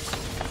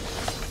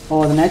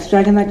 Oh, the next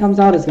dragon that comes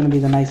out is gonna be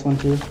the nice one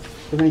too.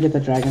 We're gonna get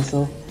the dragon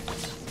soul.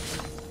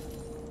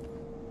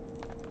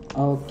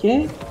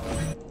 Okay.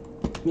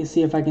 Let me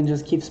see if I can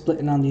just keep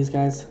splitting on these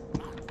guys.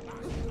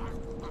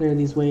 Clear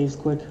these waves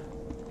quick.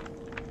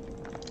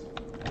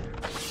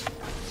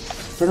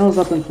 Inferno's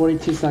up in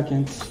 42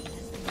 seconds.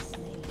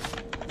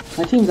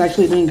 My team's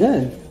actually doing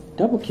good.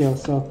 Double kill,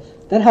 so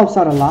that helps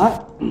out a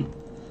lot.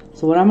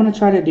 So what I'm going to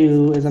try to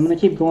do is I'm going to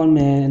keep going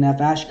mid, and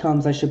if Ashe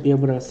comes, I should be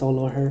able to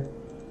solo her.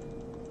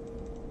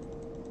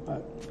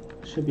 But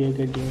should be a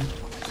good game.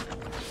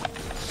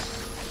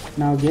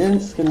 Now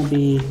Garen's going to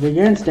be...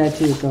 Garen's dead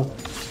too, so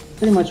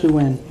pretty much we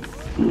win.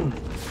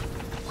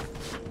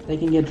 They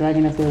can get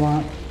dragon if they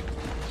want.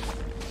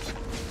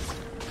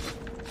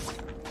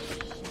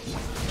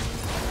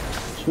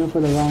 Shooting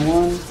for the wrong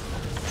one.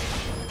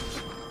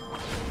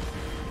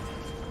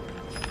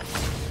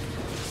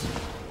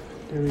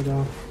 There we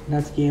go.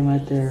 That's game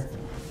right there.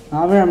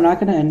 However, I'm not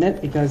going to end it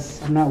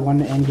because I'm not one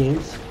to end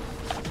games.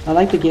 I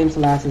like the games to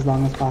last as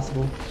long as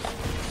possible.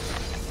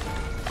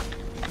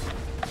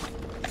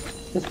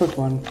 Just for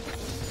fun.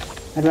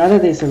 I'd rather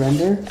they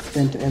surrender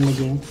than to end the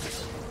game.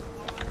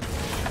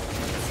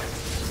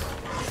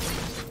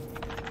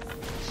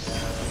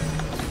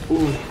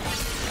 Ooh.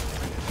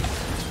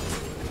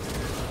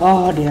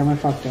 Oh damn, I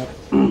fucked up.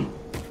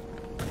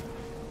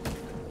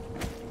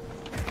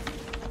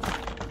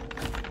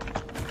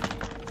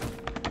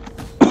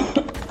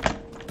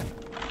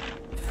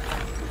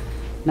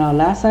 Now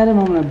last item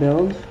I'm gonna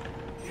build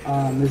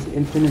is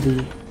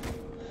Infinity.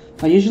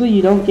 Now usually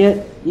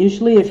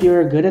if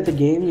you're good at the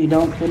game, you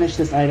don't finish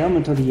this item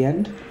until the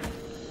end.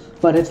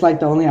 But it's like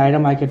the only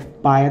item I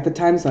could buy at the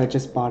time, so I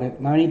just bought it.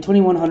 Now I need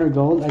 2100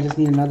 gold, I just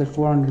need another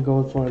 400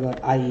 gold for the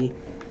IE.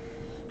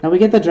 Now we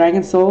get the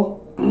Dragon Soul.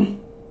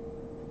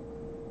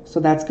 So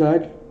that's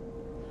good.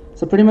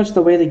 So pretty much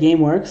the way the game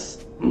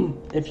works,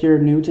 if you're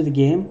new to the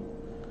game,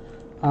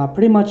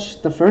 pretty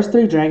much the first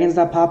 3 dragons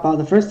that pop out,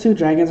 the first 2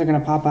 dragons are going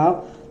to pop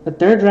out. The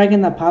 3rd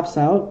dragon that pops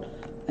out,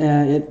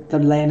 the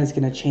land is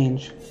going to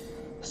change.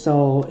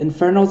 So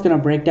Inferno is going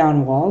to break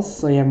down walls,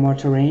 so you have more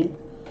terrain.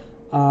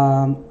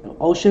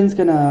 Ocean's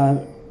going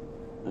to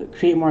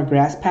create more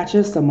grass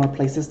patches, so more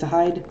places to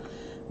hide.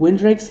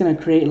 Windrake's going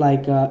to create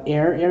like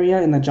air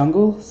area in the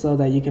jungle, so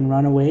that you can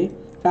run away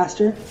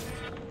faster.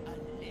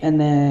 And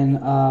then,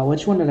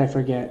 which one did I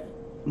forget?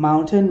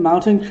 Mountain.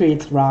 Mountain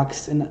creates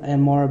rocks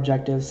and more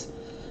objectives.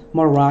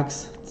 More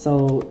rocks,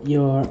 so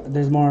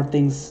there's more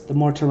things, the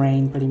more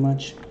terrain, pretty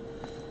much.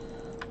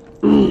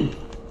 And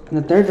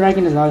the 3rd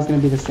dragon is always going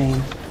to be the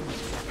same.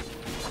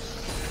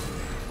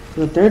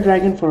 So the 3rd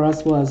dragon for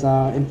us was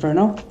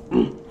Inferno.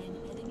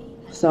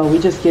 So we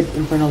just get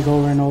Infernos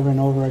over and over and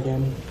over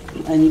again.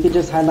 And you can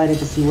just highlight it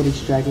to see what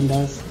each dragon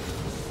does.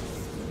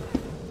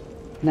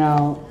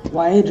 Now,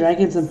 why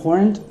dragon's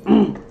important?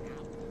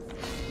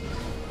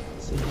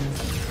 Let's see here.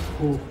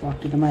 Oh fuck,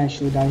 dude, I might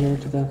actually die here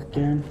to the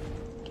Garen.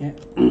 Okay.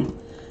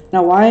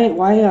 Now,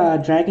 why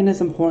dragon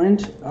is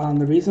important?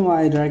 The reason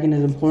why dragon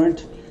is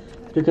important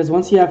is because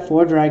once you have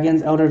 4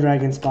 dragons, elder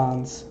dragon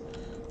spawns,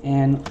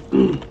 and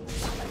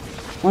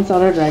once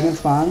elder dragon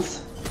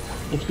spawns,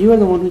 if you are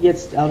the one who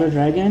gets elder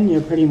dragon,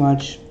 you're pretty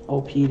much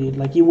OP, dude.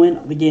 Like you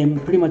win the game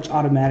pretty much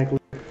automatically,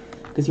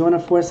 because you want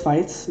to force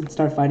fights and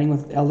start fighting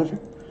with elder.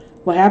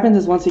 What happens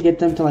is once you get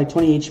them to like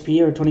 20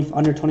 HP or 20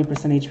 under 20%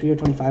 HP or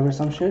 25 or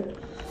some shit,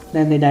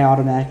 then they die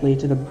automatically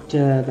to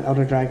the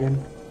elder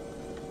dragon.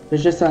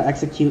 There's just an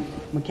execute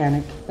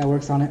mechanic that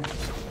works on it.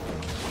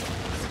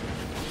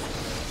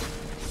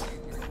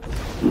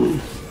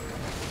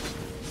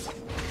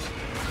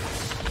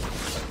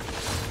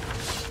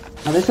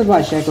 Now this is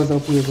why Shaco's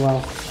OP as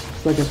well.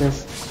 Just look at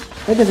this.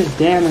 Look at this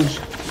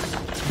damage.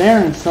 It's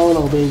Baron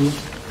solo, baby.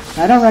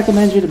 I don't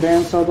recommend you to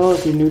Baron solo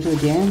if you're new to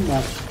the game,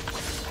 but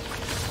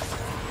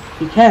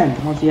you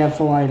can once you have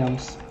full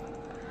items.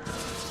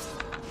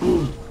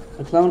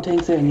 The clone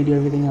tanks it and you do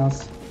everything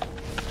else.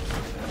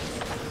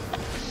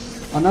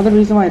 Another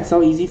reason why it's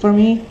so easy for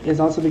me is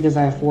also because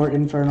I have 4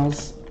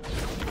 infernals.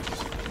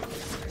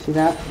 See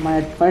that?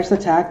 My first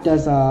attack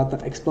does the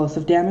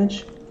explosive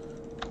damage.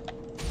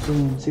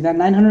 Boom. See that?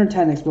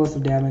 910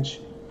 explosive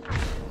damage.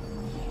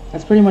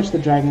 That's pretty much the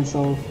dragon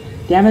soul.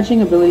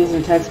 Damaging abilities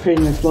and attacks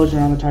creating an explosion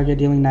around the target,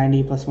 dealing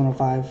 90 plus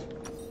 105.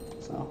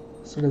 So,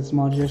 sort of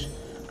small dish.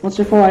 Once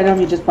you're full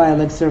item, you just buy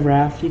Elixir of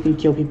Wrath. You can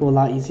kill people a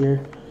lot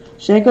easier.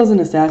 Shaco's an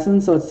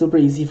assassin, so it's super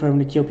easy for him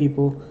to kill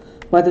people.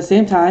 But at the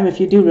same time, if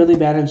you do really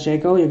bad in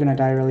Shaco, you're gonna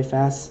die really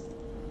fast.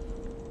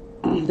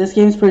 This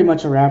game's pretty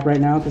much a wrap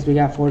right now because we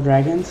got 4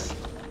 dragons.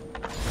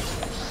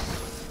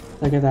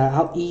 Look at that,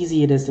 how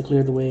easy it is to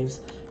clear the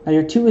waves. Now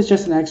your 2 is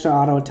just an extra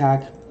auto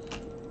attack.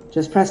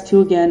 Just press 2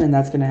 again and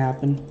that's gonna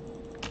happen.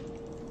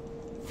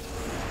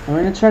 And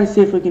we're gonna try to see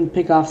if we can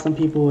pick off some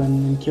people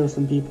and kill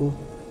some people.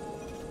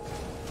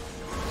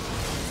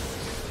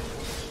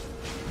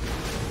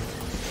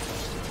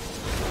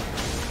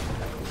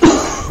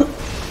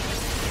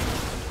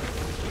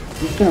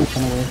 I'm just gonna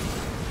run away.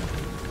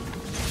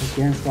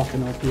 Garen's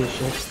fucking OP as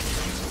shit.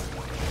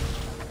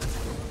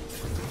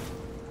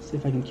 Let's see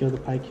if I can kill the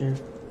pike here.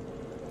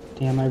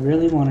 Damn, I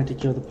really wanted to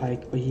kill the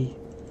pike, but he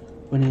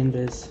went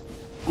invis.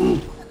 I'm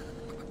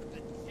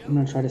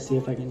gonna try to see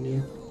if I can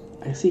do.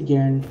 I see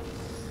Garen.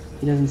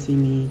 He doesn't see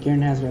me.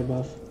 Garen has red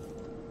buff.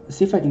 Let's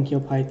see if I can kill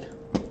pike.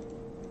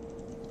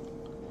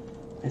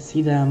 I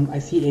see them. I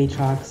see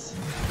Aatrox.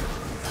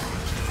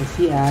 I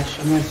see Ashe.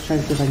 I'm gonna try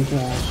to see if I can kill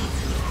Ashe.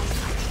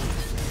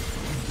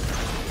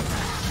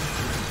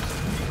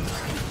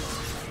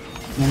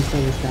 I'm gonna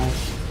kill this guy.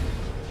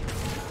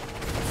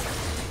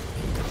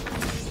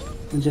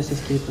 And just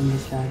escape from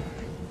this guy.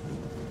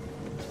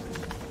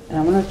 And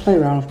I'm gonna play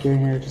around with Garen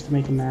here just to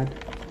make him mad.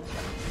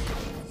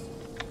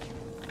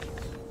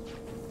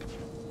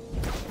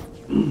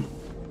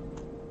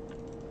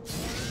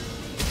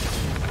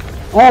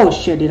 Oh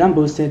shit, dude, I'm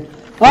boosted.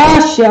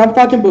 Oh shit, I'm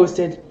fucking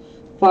boosted.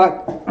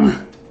 Fuck.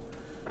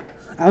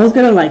 I was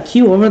gonna like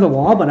queue over the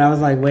wall, but I was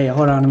like, wait,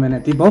 hold on a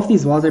minute. Both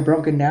these walls are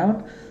broken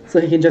down,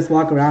 so he can just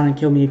walk around and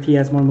kill me if he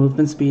has more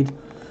movement speed.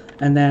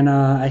 And then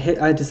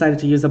I decided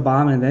to use a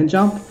bomb and then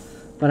jump,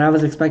 but I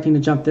was expecting to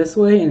jump this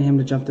way and him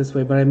to jump this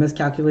way, but I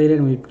miscalculated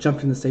and we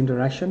jumped in the same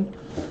direction.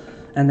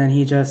 And then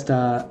he just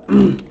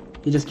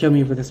he just killed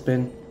me with a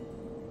spin.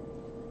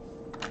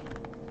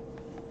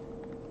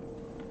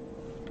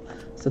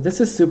 So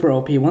this is super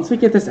OP. Once we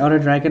get this Elder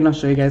Dragon, I'll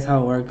show you guys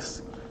how it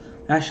works.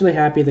 Actually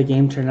happy the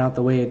game turned out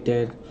the way it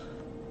did.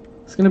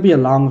 It's going to be a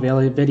long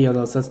video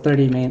though, so it's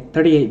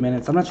 38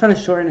 minutes. I'm going to try to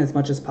shorten as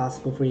much as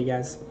possible for you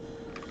guys.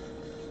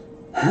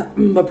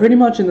 But pretty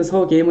much in this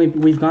whole game,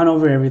 we've gone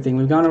over everything.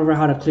 We've gone over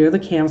how to clear the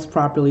camps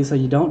properly so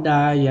you don't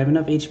die, you have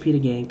enough HP to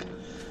gank.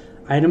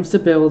 Items to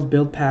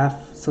build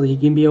path so that you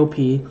can be OP.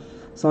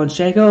 So in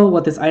Shaco,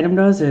 what this item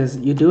does is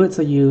you do it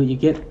so you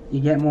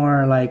get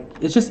more, like,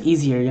 it's just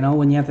easier, you know,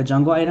 when you have the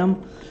jungle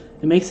item.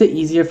 It makes it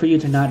easier for you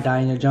to not die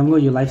in your jungle.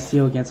 You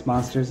lifesteal against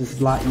monsters.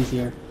 It's a lot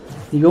easier.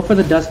 You go for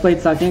the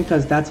Dustblade sucking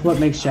because that's what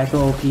makes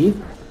Shaco OP.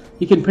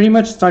 You can pretty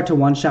much start to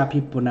one-shot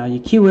people now. You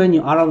Q in,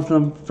 you auto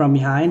them from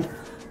behind,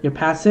 your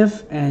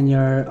passive, and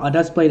your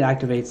Dustblade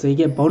activates. So you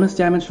get bonus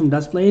damage from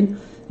Dustblade,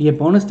 you get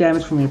bonus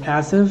damage from your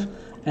passive,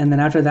 and then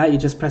after that you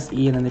just press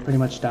E and then they pretty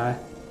much die.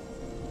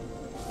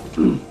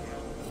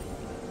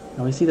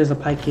 Now we see there's a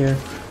pike here.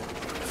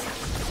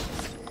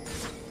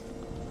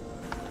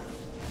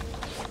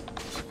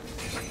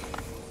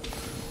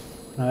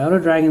 Now Elder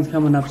Dragon's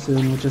coming up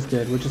soon, which is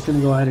good. We're just going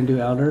to go ahead and do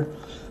Elder.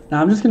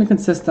 Now I'm just going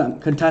to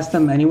contest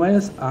them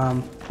anyways.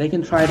 They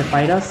can try to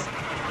fight us.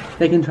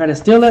 They can try to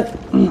steal it.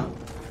 I'm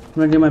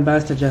going to do my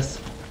best to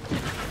just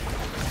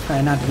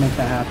try not to make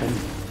that happen.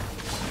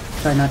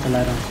 Try not to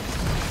let them.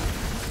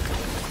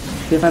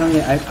 See if I don't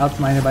get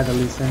outsmited by the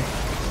Lee Sin.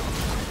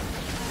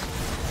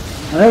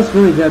 Now that was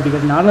really good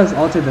because Nautilus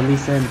altered the Lee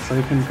Sin so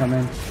he couldn't come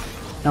in.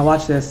 Now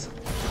watch this.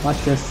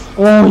 Watch this.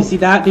 Oh, you see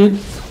that, dude? You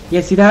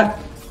guys see that?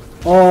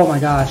 Oh my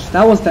gosh,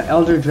 that was the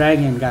Elder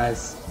Dragon,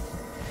 guys.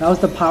 That was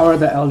the power of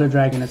the Elder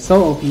Dragon. It's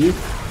so OP.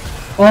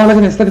 Oh, look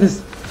at this, look at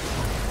this.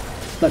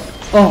 Look,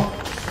 oh.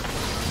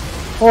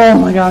 Oh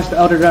my gosh, the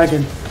Elder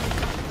Dragon.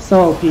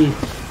 So OP.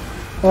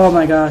 Oh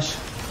my gosh.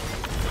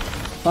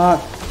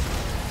 Fuck.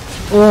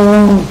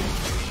 Oh.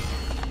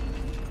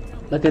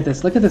 Look at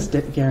this,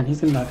 Garen.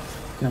 He's gonna,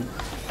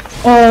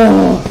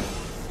 oh!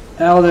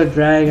 Elder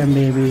Dragon,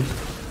 baby.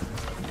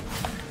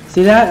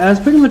 See that? That was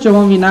pretty much a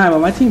 1v9, but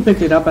my team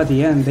picked it up at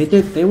the end.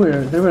 They were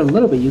a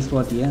little bit useful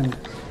at the end.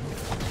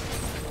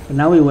 But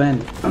now we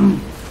win.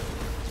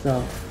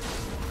 So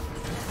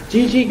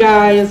GG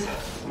guys.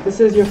 This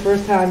is your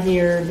first time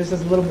here. This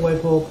is Little Boy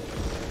Pope.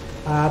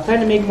 I plan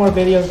to make more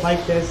videos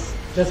like this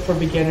just for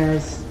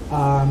beginners.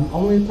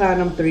 Only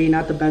Platinum 3,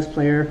 not the best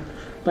player.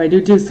 But I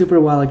do super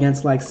well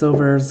against like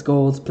silvers,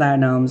 golds,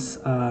 platinums.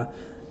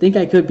 Think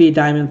I could be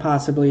diamond,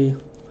 possibly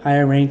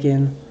higher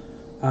ranking.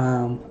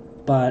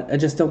 But I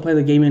just don't play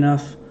the game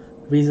enough.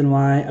 Reason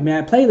why, I mean,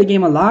 I play the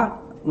game a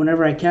lot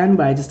whenever I can,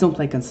 but I just don't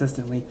play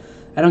consistently.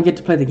 I don't get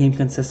to play the game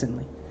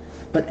consistently.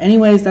 But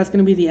anyways, that's going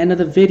to be the end of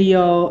the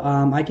video.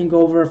 I can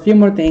go over a few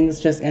more things,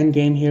 just end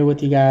game here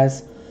with you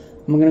guys.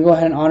 I'm going to go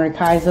ahead and honor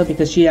Kai'Sa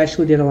because she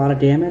actually did a lot of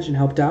damage and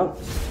helped out.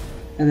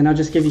 And then I'll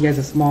just give you guys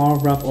a small,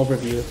 rough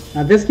overview.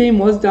 Now, this game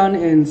was done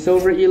in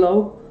Silver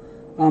Elo,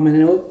 and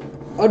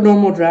a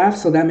normal draft,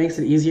 so that makes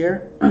it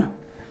easier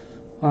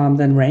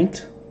than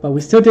ranked. But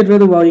we still did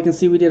really well. You can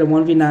see we did a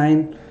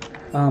 1v9.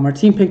 Our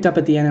team picked up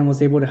at the end and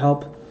was able to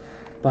help.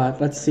 But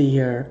let's see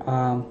here.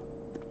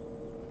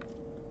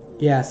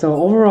 Yeah, so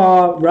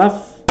overall,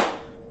 rough.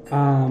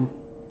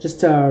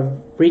 Just to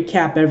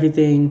recap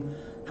everything,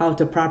 how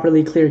to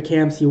properly clear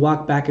camps. You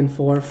walk back and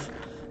forth.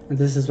 And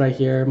this is right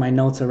here. My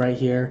notes are right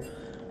here.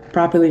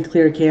 Properly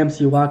clear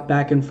camps, you walk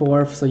back and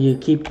forth. So you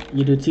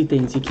do two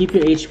things. You keep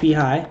your HP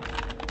high,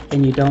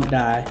 and you don't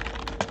die.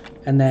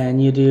 And then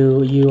you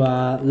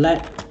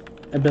let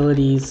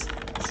abilities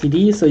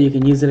CD so you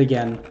can use it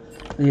again.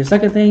 And your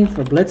second thing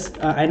for Blitz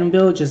item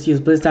build, just use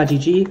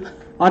blitz.gg.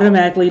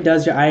 Automatically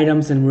does your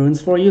items and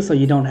runes for you, so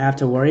you don't have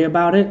to worry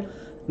about it.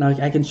 Now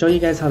I can show you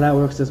guys how that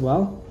works as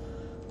well.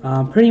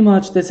 Pretty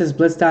much this is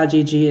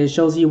blitz.gg. It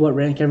shows you what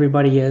rank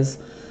everybody is.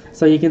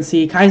 So you can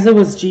see Kai'Sa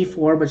was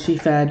G4, but she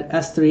fed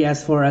S3,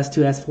 S4,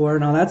 S2, S4.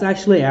 Now that's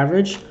actually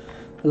average.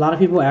 A lot of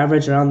people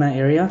average around that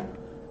area.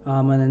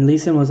 And then Lee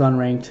Sin was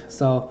unranked.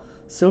 So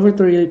Silver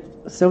 3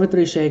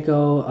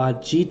 Shaco,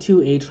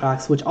 G2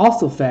 Aatrox, which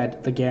also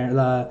fed the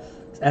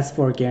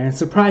S4 Garen.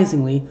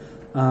 Surprisingly,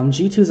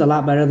 G2 is a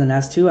lot better than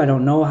S2. I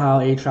don't know how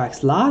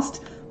Aatrox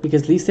lost,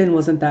 because Lee Sin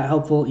wasn't that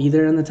helpful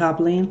either in the top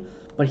lane,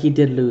 but he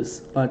did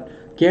lose. But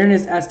Garen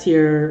is S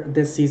tier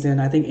this season.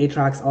 I think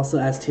Aatrox also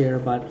S tier,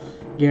 but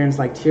Garen's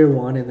like tier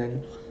 1, and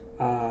then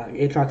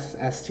Aatrox is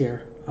S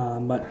tier.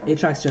 But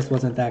Aatrox just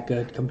wasn't that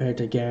good compared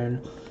to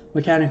Garen,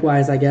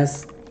 mechanic-wise, I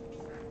guess.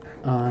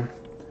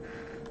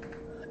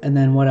 And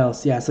then what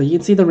else? Yeah, so you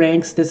can see the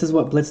ranks. This is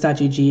what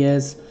blitz.gg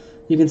is.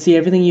 You can see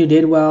everything you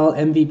did well.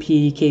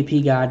 MVP,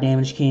 KP God,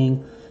 Damage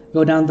King.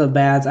 Go down to the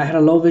bads. I had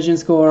a low vision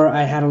score.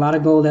 I had a lot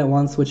of gold at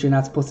once, which you're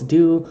not supposed to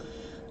do.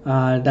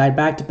 Died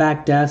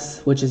back-to-back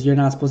deaths, which is you're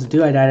not supposed to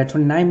do. I died at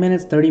 29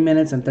 minutes, 30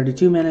 minutes, and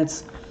 32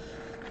 minutes.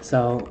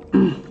 So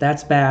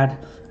that's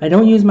bad. I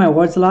don't use my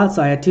wards a lot,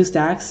 so I had 2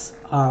 stacks.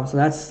 So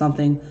that's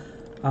something.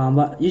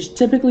 But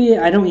typically,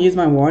 I don't use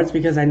my wards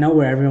because I know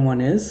where everyone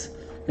is.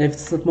 If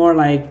it's more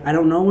like I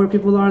don't know where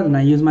people are, then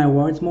I use my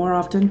wards more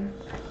often.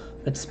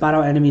 To spot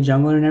out enemy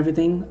jungler and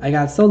everything. I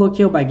got solo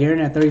killed by Garen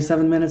at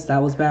 37 minutes.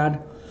 That was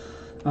bad.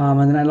 And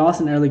then I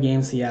lost an early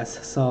game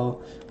CS.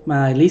 So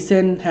my Lee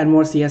Sin had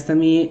more CS than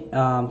me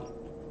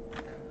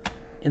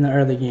in the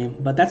early game.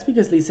 But that's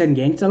because Lee Sin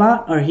ganked a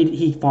lot, or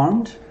he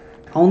farmed.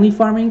 Only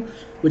farming,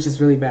 which is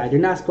really bad.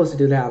 You're not supposed to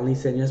do that on Lee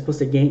Sin. You're supposed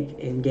to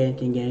gank and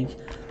gank and gank,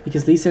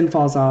 because Lee Sin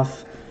falls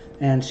off,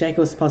 and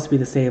Shaco is supposed to be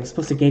the same. It's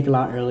supposed to gank a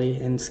lot early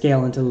and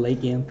scale into the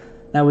late game.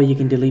 That way you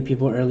can delete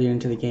people earlier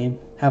into the game,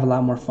 have a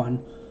lot more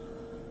fun.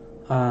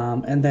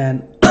 And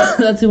then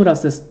let's see what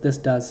else this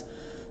does.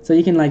 So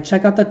you can like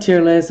check out the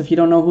tier list. If you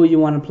don't know who you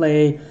want to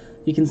play,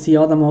 you can see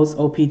all the most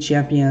OP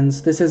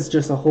champions. This is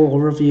just a whole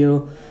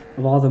overview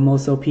of all the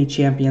most OP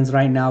champions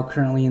right now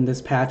currently in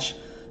this patch.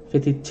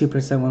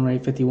 52% win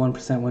rate,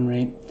 51% win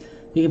rate.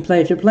 You can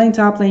play, if you're playing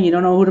top lane, you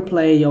don't know who to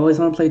play, you always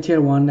want to play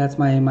tier 1, that's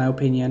my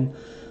opinion.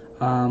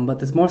 But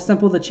the more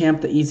simple the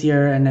champ, the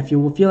easier, and if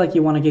you feel like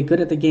you want to get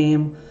good at the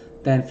game,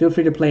 then feel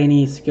free to play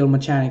any skilled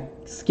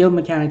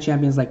mechanic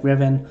champions like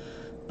Riven.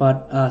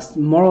 But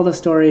moral of the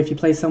story, if you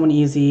play someone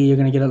easy, you're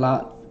going to get a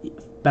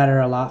lot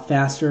better, a lot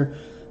faster.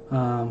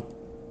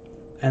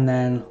 And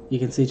then you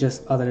can see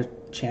just other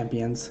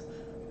champions.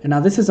 And now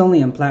this is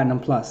only in Platinum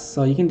Plus,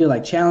 so you can do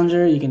like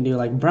Challenger, you can do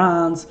like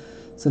Bronze.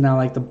 So now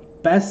like the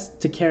best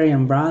to carry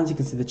in Bronze, you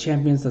can see the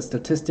champions, the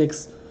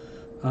statistics.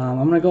 I'm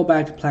going to go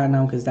back to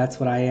Platinum because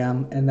that's what I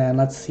am. And then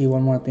let's see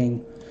one more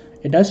thing.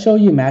 It does show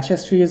you match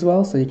history as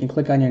well, so you can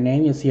click on your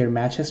name, you'll see your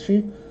match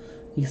history.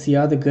 You can see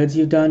all the goods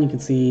you've done, you can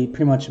see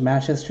pretty much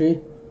match history.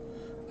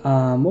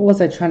 What was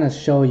I trying to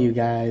show you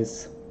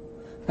guys?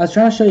 I was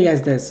trying to show you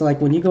guys this. So like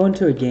when you go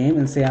into a game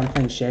and say I'm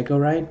playing Shaco,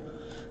 right?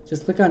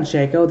 Just click on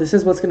Shaco. This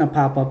is what's gonna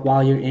pop up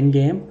while you're in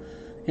game,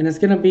 and it's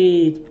gonna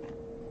be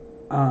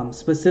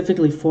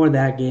specifically for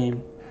that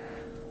game.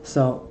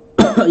 So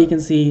you can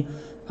see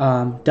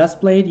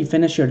Dustblade. You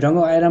finish your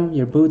jungle item,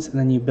 your boots, and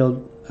then you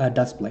build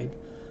Dustblade,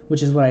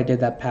 which is what I did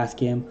that past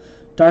game.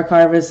 Dark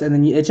Harvest, and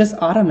then it just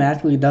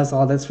automatically does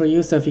all this for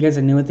you. So if you guys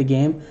are new at the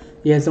game,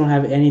 you guys don't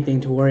have anything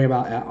to worry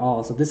about at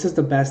all. So this is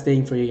the best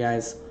thing for you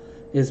guys.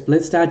 Is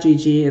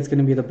blitz.gg. It's going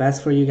to be the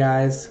best for you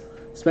guys,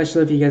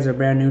 especially if you guys are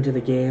brand new to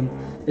the game.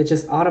 It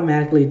just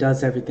automatically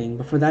does everything.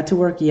 But for that to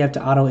work, you have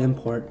to auto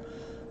import.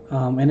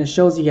 And it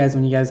shows you guys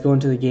when you guys go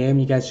into the game,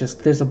 you guys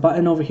just, there's a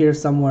button over here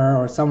somewhere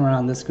or somewhere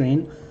on the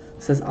screen.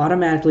 It says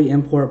automatically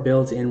import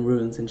builds in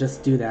runes, and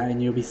just do that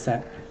and you'll be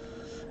set.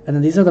 And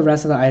then these are the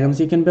rest of the items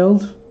you can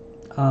build.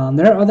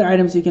 There are other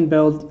items you can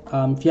build.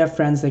 If you have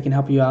friends, they can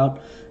help you out.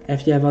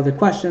 If you have other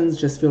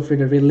questions, just feel free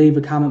to leave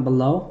a comment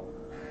below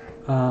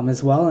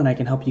as well, and I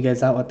can help you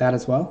guys out with that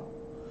as well.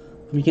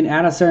 You can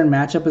add a certain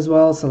matchup as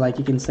well, so like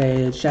you can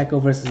say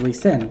Shaco versus Lee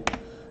Sin.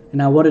 And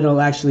now what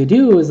it'll actually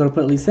do is it'll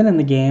put Lee Sin in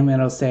the game, and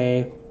it'll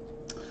say,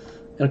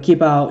 it'll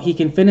keep out, he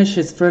can finish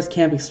his first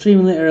camp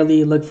extremely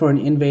early, look for an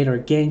invade or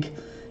gank.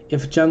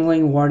 If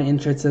jungling, warn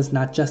entrances,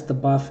 not just the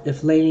buff.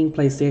 If laning,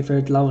 play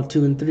safer, level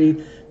 2 and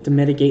 3 to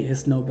mitigate his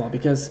snowball.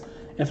 Because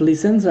if Lee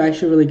Sin's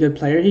actually a really good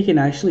player, he can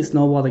actually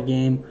snowball the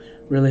game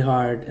really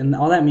hard. And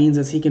all that means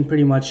is he can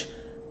pretty much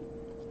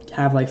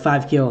have like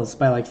 5 kills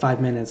by like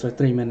 5 minutes or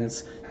 3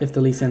 minutes if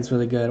the Lee Sin's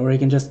really good. Or he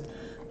can just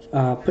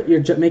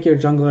make your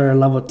jungler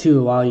level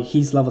 2 while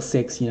he's level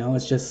 6, you know.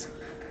 It's just,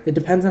 it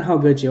depends on how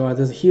good you are.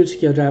 There's a huge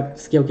skill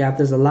gap.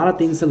 There's a lot of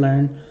things to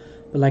learn.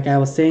 But like I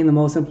was saying, the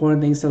most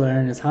important things to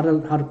learn is how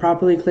to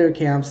properly clear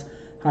camps,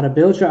 how to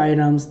build your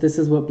items. This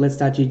is what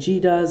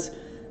blitz.gg does.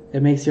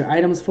 It makes your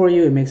items for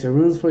you, it makes your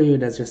runes for you, it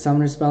does your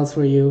summoner spells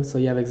for you, so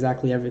you have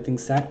exactly everything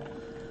set.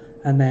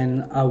 And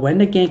then when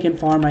to gank and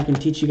farm, I can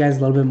teach you guys a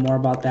little bit more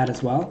about that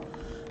as well.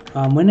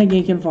 When to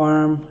gank and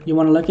farm, you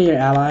want to look at your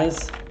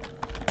allies.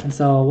 And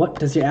so what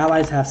does your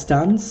allies have?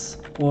 Stuns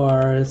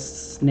or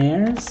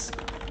snares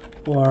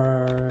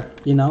or,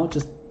 you know,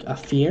 just a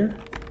fear?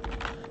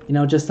 You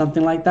know, just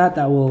something like that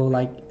that will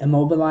like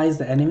immobilize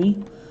the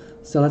enemy.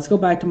 So let's go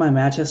back to my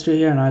match history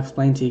here, and I'll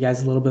explain to you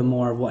guys a little bit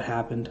more of what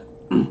happened.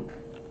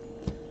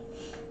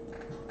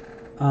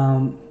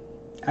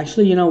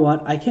 Actually, you know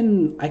what? I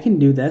can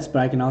do this,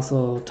 but I can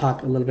also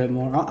talk a little bit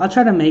more. I'll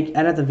try to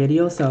edit the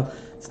video so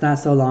it's not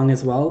so long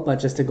as well. But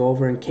just to go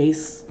over in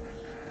case,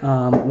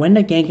 when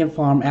to gank and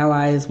farm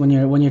allies, when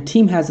your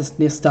team has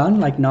a stun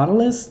like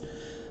Nautilus,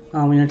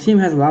 when your team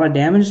has a lot of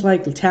damage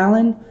like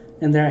Talon,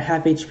 and they're at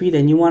half HP,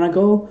 then you want to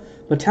go.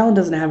 But Talon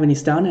doesn't have any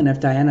stun, and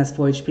if Diana's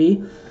full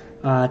HP,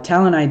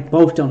 Talon and I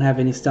both don't have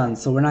any stuns,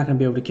 so we're not going to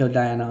be able to kill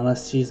Diana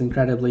unless she's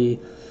incredibly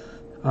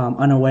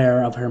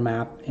unaware of her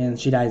map, and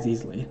she dies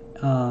easily.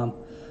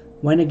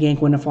 When to gank,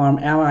 when to farm,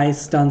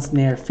 allies, stun,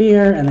 snare,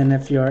 fear, and then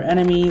if your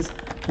enemies,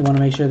 you want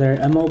to make sure they're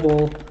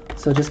immobile.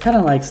 So just kind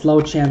of like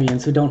slow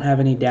champions who don't have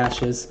any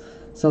dashes.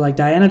 So like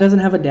Diana doesn't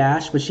have a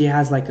dash, but she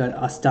has like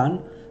a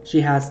stun. She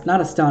has,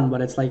 not a stun,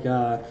 but it's like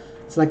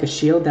a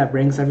shield that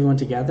brings everyone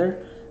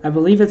together. I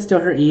believe it's still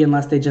her E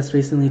unless they just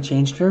recently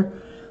changed her.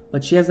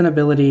 But she has an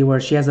ability where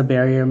she has a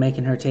barrier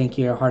making her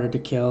tankier, harder to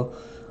kill.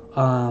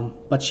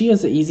 But she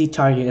is an easy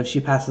target if she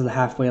passes the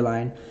halfway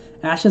line.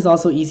 Ashe is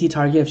also easy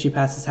target if she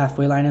passes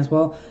halfway line as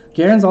well.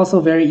 Garen's also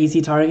a very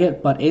easy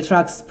target, but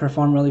Aatrox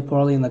performed really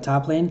poorly in the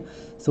top lane,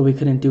 so we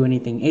couldn't do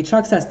anything.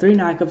 Aatrox has 3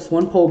 knockups,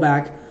 1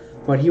 pullback,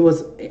 but he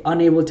was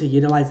unable to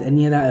utilize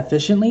any of that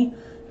efficiently.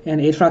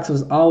 And Aatrox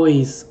was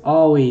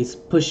always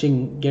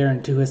pushing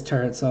Garen to his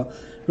turret, so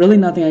really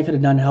nothing I could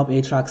have done to help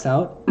Aatrox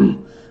out.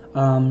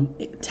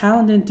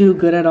 Talon didn't do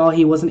good at all.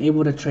 He wasn't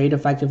able to trade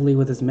effectively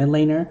with his mid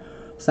laner,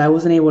 so I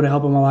wasn't able to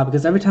help him a lot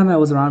because every time I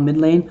was around mid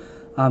lane,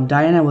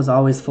 Diana was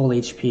always full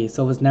HP,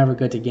 so it was never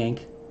good to gank.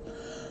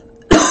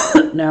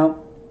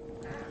 Now,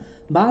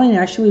 bot lane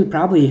actually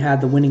probably had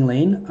the winning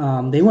lane.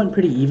 They went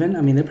pretty even.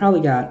 I mean, they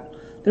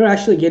were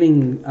actually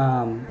getting,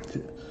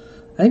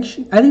 I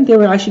think they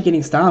were actually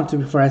getting stomped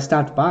before I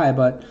stopped by,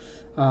 but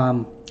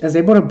I was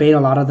able to bait a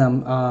lot of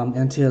them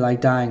into like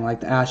dying,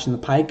 like the Ashe and the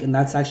Pike, and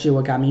that's actually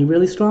what got me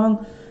really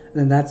strong.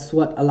 And that's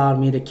what allowed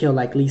me to kill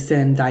like Lee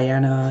Sin,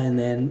 Diana, and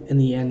then in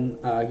the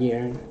end,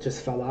 Garen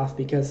just fell off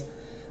because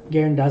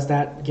Garen does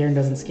that. Garen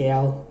doesn't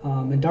scale,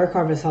 and Dark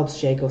Harvest helps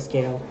Shaco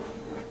scale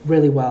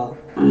really well.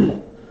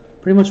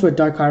 Pretty much what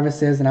Dark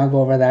Harvest is, and I'll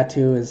go over that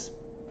too, is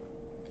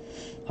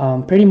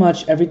pretty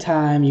much every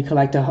time you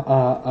collect a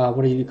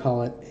what do you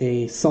call it?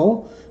 A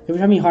soul. Every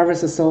time you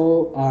harvest a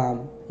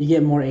soul, you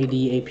get more AD,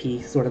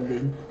 AP sort of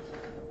thing.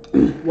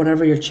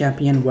 Whatever your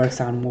champion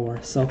works on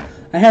more. So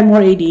I had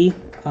more AD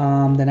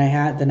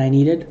than I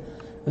needed. It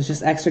was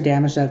just extra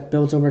damage that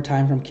builds over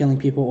time from killing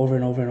people over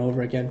and over and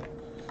over again.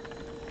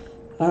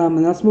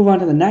 And let's move on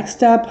to the next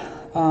step.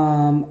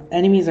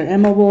 Enemies are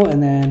immobile,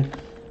 and then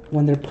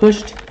when they're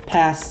pushed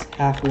past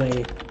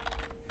halfway,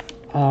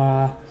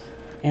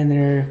 and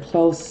they're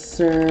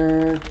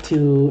closer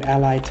to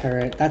ally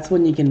turret. That's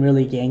when you can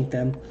really gank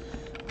them.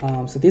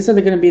 So these are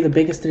going to be the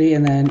biggest three,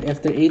 and then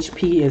if their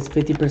HP is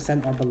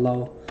 50% or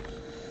below.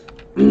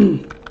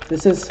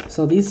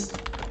 These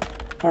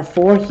are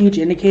 4 huge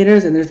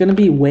indicators, and there's going to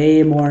be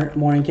way more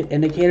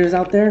indicators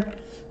out there.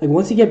 Like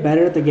once you get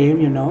better at the game,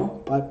 you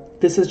know, but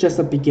this is just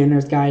a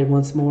beginner's guide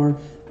once more.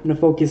 I'm going to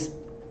focus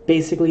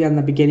basically on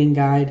the beginning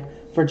guide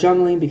for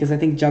jungling, because I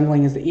think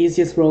jungling is the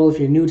easiest role if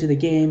you're new to the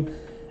game.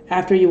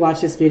 After you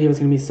watch this video, it's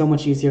going to be so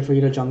much easier for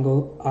you to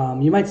jungle.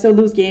 You might still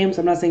lose games.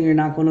 I'm not saying you're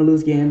not going to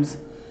lose games.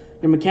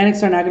 Your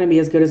mechanics are not going to be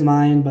as good as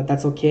mine, but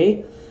that's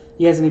okay.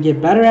 You guys are going to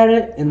get better at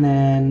it, and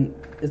then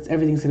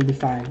everything's going to be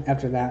fine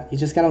after that. You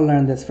just got to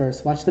learn this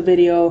first. Watch the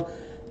video,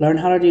 learn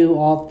how to do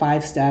all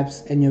 5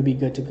 steps, and you'll be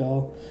good to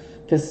go.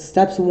 Because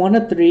steps 1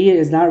 to 3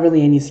 is not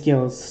really any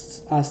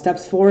skills.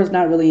 Steps 4 is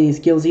not really any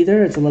skills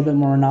either. It's a little bit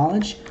more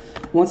knowledge.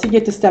 Once you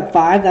get to step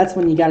 5, that's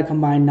when you got to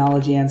combine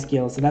knowledge and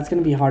skills. So that's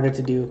going to be harder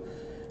to do.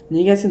 And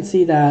you guys can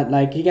see that,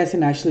 like, you guys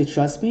can actually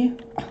trust me.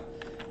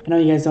 I know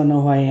you guys don't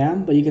know who I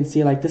am, but you can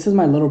see, like, this is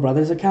my little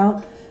brother's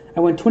account. I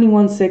went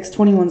 21-6,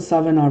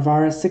 21-7 on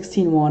Varus,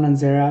 16-1 on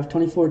Xerath,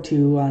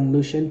 24-2 on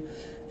Lucian,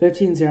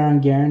 15-0 on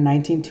Garen,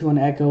 19-2 on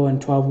Echo,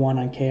 and 12-1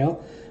 on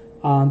Kayle.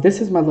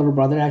 This is my little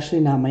brother,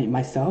 actually, not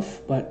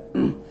myself, but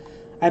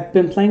I've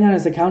been playing on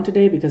his account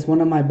today because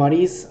one of my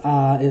buddies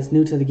is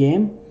new to the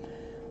game.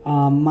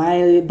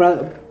 My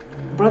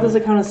brother's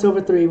account is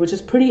Silver 3, which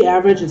is pretty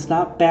average. It's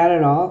not bad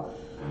at all.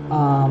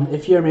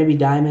 If you're maybe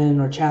Diamond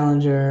or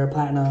Challenger,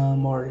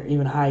 Platinum, or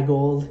even High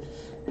Gold,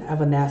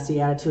 have a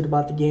nasty attitude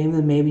about the game,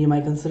 then maybe you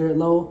might consider it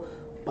low.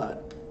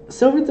 But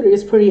Silver 3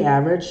 is pretty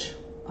average.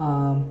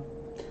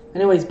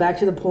 Anyways, back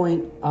to the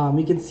point.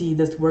 You can see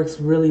this works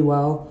really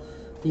well.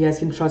 You guys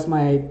can trust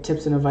my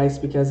tips and advice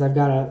because I've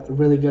got a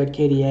really good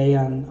KDA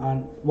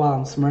on while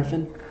I'm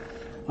smurfing.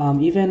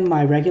 Even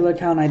my regular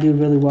account I do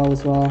really well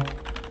as well.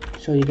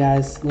 Show you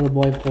guys, little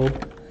boy of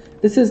hope.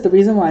 This is the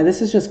reason why.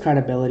 This is just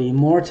credibility.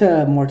 More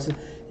to.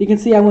 You can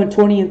see I went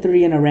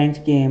 20-3 in a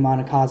ranked game on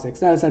a Kha'Zix.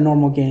 That was a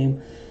normal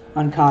game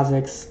on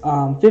Kha'Zix.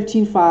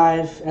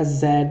 15-5 as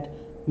Zed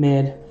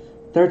mid,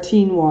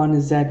 13-1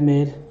 as Zed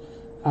mid,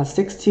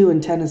 6-2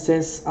 and 10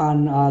 assists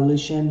on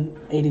Lucian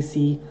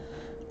ADC,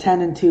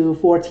 10-2,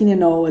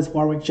 14-0 as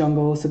Warwick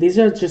jungle. So these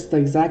are just the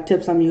exact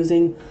tips I'm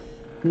using.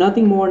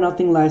 Nothing more,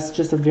 nothing less.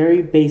 Just a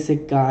very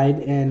basic guide,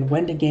 and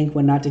when to gank,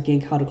 when not to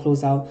gank, how to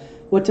close out,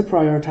 what to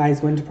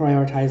prioritize, when to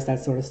prioritize,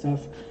 that sort of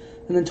stuff.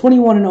 And then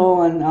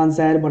 21-0 on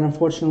Zed, but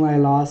unfortunately I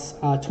lost.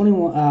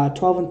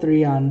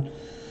 12-3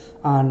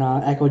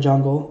 on Echo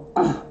jungle.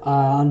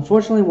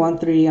 Unfortunately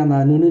 1-3 on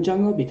the Nunu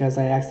jungle because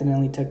I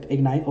accidentally took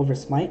Ignite over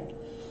Smite.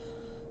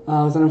 It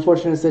was an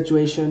unfortunate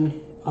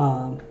situation.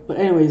 But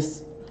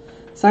anyways,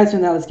 aside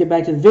from that, let's get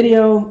back to the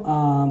video.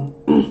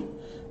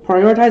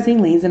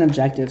 Prioritizing lanes and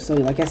objectives. So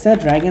like I said,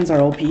 dragons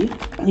are OP. You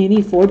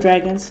need 4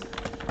 dragons.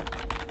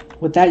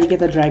 With that, you get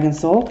the dragon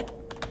soul.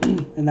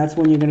 And that's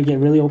when you're going to get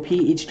really OP.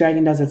 Each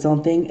dragon does its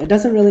own thing. It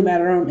doesn't really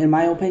matter, in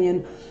my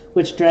opinion,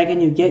 which dragon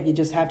you get. You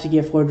just have to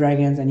get 4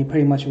 dragons and you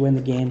pretty much win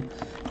the game.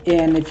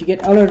 And if you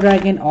get Elder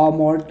Dragon,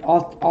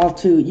 all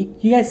 2.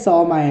 You guys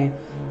saw my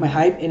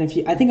hype. And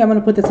I think I'm going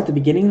to put this at the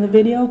beginning of the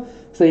video,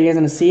 so you guys are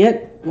going to see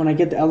it. When I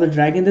get the Elder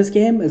Dragon this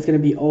game, it's going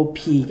to be OP,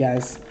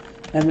 guys.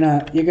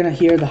 You're going to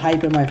hear the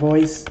hype in my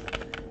voice.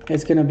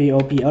 It's going to be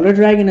OP. Elder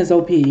Dragon is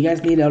OP. You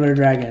guys need Elder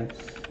Dragon.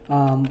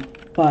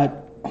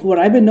 But what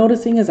I've been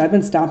noticing is I've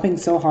been stomping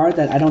so hard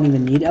that I don't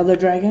even need Elder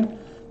Dragon.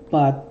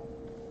 But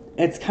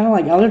it's kind of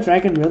like Elder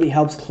Dragon really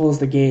helps close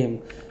the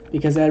game,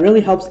 because it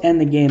really helps end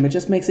the game. It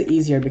just makes it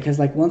easier, because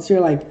like once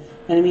your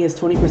enemy is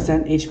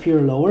 20% HP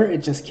or lower,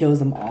 it just kills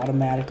them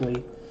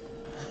automatically.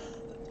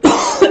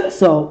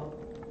 So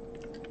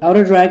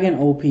Elder Dragon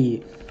OP.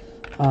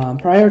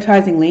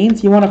 Prioritizing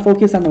lanes, you want to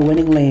focus on the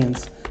winning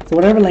lanes. So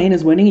whatever lane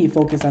is winning, you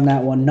focus on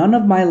that one. None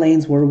of my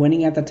lanes were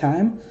winning at the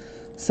time.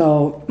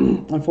 So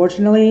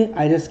unfortunately,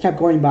 I just kept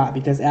going bot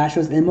because Ashe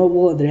was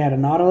immobile. They had a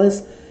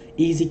Nautilus,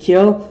 easy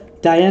kill.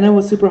 Diana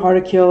was super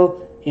hard to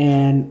kill,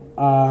 and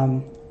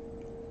Diana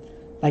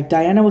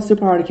was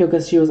super hard to kill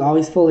because she was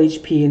always full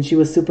HP and she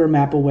was super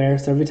map aware.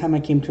 So every time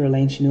I came to her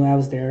lane, she knew I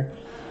was there.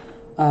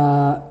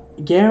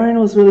 Garen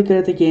was really good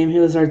at the game. He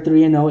was our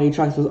 3-0.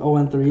 Aatrox was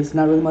 0-3. So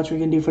not really much we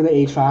can do for the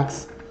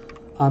Aatrox.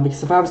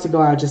 Because if I was to go,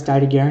 I would just die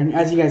to Garen.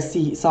 As you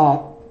guys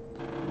saw,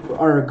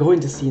 or are going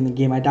to see in the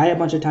game, I die a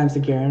bunch of times to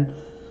Garen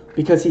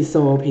because he's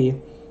so OP.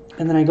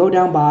 And then I go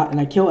down bot and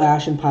I kill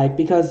Ashe and Pyke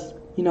because,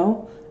 you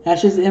know,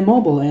 Ashe is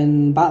immobile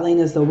and bot lane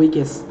is the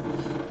weakest.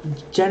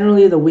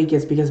 Generally the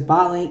weakest, because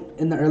bot lane,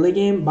 in the early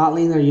game, bot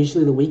lane are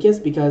usually the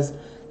weakest because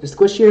they're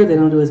squishier, they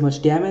don't do as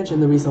much damage,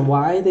 and the reason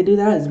why they do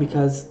that is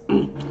because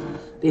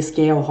they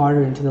scale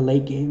harder into the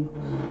late game.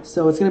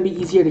 So it's going to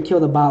be easier to kill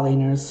the bot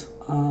laners.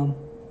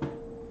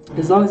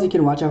 As long as you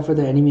can watch out for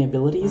their enemy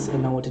abilities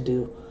and know what to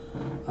do.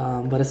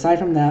 But aside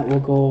from that, we'll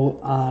go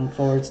on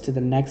forwards to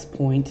the next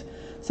point.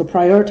 So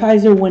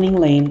prioritize your winning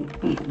lane.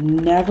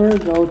 Never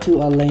go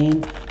to a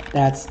lane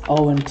that's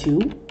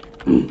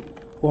 0-2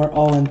 or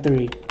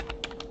 0-3.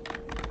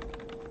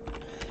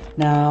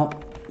 Now,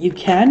 you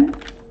can,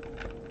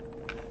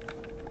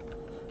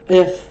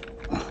 if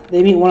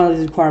they meet one of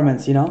these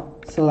requirements, you know?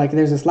 So, like,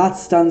 there's just lots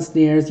of stun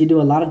snares, you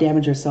do a lot of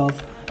damage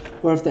yourself,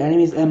 or if the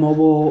enemy's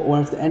immobile,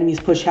 or if the enemy's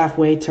push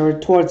halfway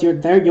towards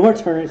your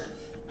turret,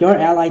 your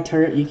ally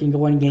turret, you can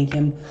go and gank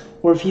him.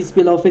 Or if he's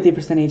below 50%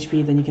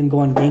 HP, then you can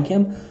go and gank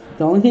him.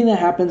 The only thing that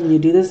happens when you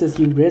do this is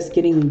you risk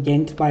getting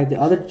ganked by the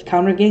other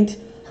counter ganked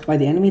by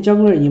the enemy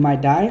jungler and you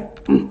might die.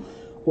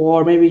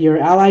 Or maybe your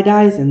ally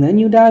dies and then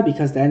you die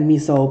because the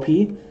enemy's so OP.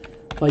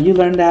 But you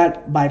learn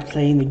that by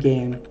playing the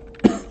game.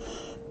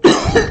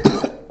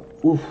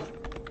 Oof.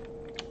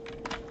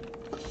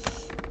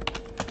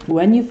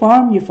 When you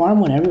farm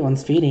when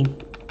everyone's feeding,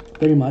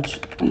 pretty much.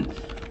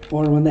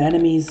 Or when the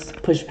enemies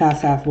push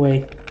past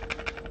halfway.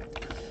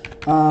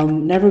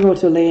 Never go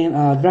to lane.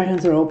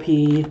 Dragons are OP.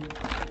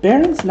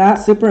 Baron's not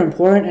super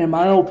important in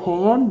my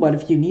opinion, but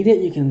if you need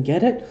it, you can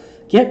get it.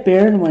 Get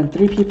Baron when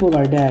 3 people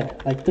are dead,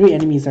 like 3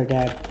 enemies are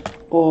dead.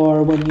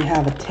 Or when you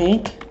have a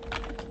tank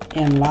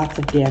and lots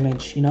of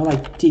damage, you know,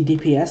 like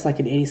DPS, like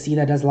an AC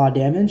that does a lot of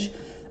damage.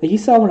 Like you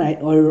saw when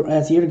or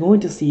as you're going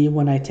to see,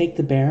 when I take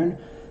the Baron,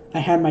 I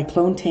had my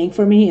clone tank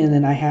for me, and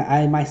then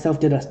I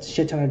myself did a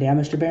shit ton of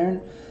damage to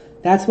Baron.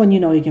 That's when you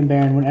know you can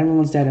Baron, when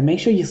everyone's dead. And make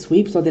sure you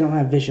sweep so they don't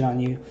have vision on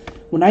you.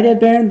 When I did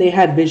Baron, they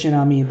had vision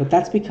on me, but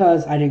that's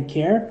because I didn't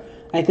care.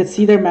 I could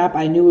see their map,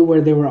 I knew where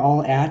they were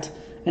all at.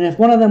 And if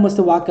one of them was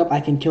to walk up, I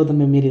can kill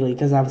them immediately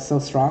because I was so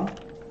strong.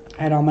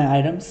 I had all my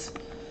items.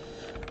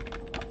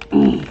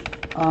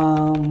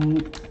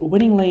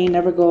 Winning lane,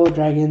 never go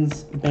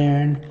dragons,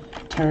 Baron,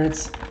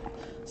 turrets.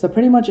 So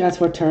pretty much as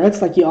for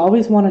turrets, like you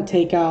always want to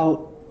take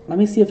out... Let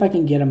me see if I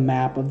can get a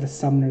map of the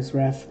summoner's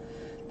ref.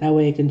 That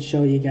way I can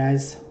show you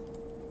guys.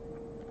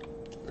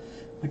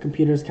 My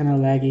computer's kind of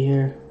laggy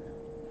here.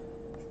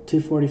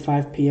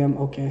 2:45 p.m.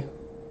 Okay.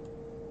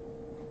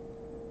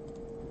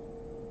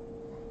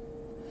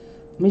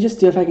 Let me just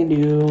see if I can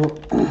do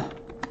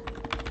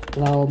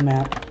LOL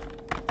map.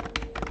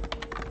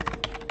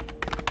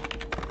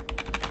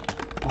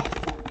 Oh,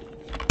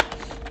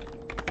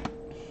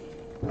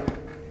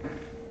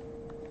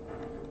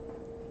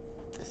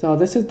 so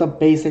this is the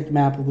basic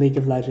map of League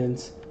of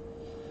Legends.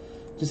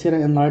 Just gonna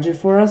enlarge it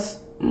for us.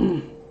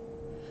 And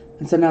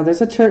so now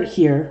there's a turret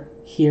here,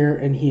 here,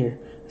 and here.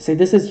 Say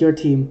this is your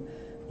team.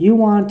 You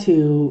want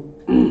to...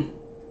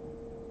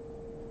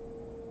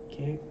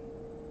 Okay.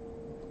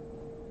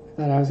 I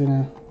thought I was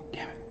gonna...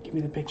 Damn it, give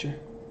me the picture.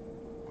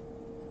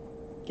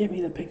 Give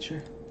me the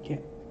picture.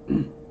 Okay.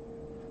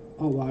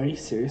 Oh wow, are you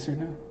serious right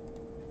now?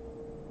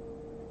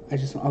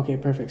 Okay,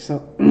 perfect.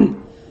 So,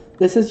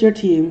 this is your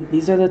team.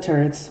 These are the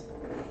turrets.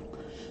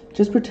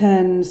 Just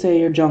pretend, say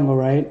you're jungle,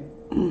 right?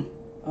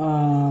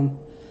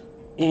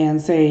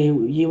 And say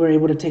you were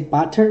able to take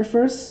bot turret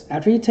first.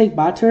 After you take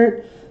bot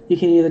turret, you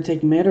can either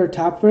take mid or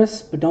top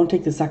first, but don't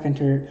take the second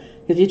turret.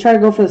 If you try to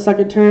go for the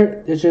second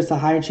turret, there's just a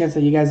higher chance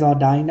that you guys all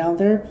dying down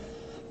there.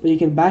 But you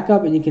can back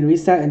up and you can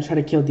reset and try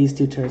to kill these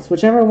 2 turrets.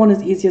 Whichever one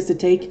is easiest to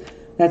take,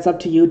 that's up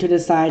to you to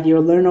decide.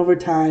 You'll learn over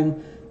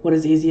time what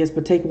is easiest,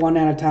 but take one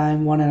at a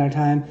time, one at a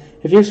time.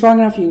 If you're strong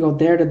enough, you can go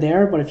there to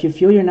there, but if you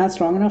feel you're not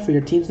strong enough or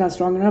your team's not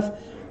strong enough,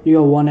 you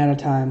go one at a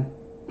time.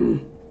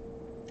 And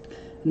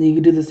then you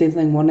can do the same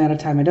thing one at a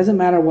time. It doesn't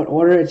matter what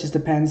order, it just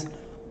depends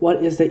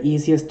what is the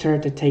easiest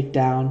turret to take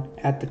down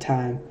at the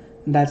time.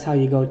 And that's how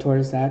you go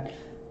towards that.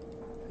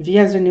 If you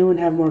guys are new and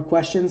have more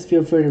questions,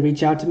 feel free to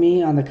reach out to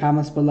me on the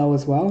comments below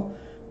as well.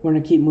 We're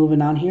going to keep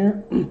moving on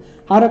here.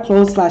 How to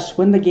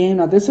close/win the game.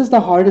 Now this is the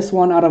hardest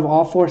one out of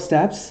all 4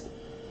 steps.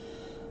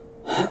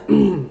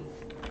 The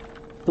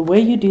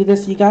way you do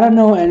this, you got to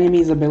know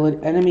enemy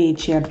abilities.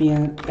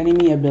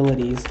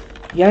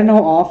 You got to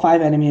know all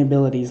 5 enemy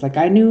abilities. Like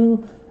I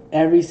knew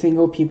every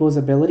single people's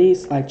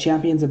abilities, like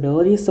champions'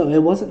 abilities, so it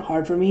wasn't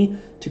hard for me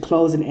to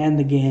close and end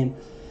the game.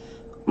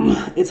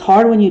 It's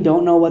hard when you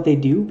don't know what they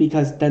do,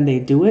 because then they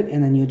do it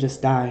and then you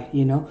just die,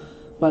 you know.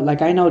 But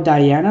like I know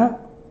Diana,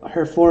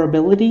 her 4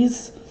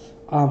 abilities,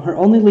 her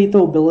only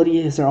lethal ability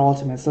is her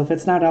ultimate, so if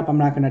it's not up, I'm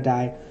not going to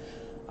die.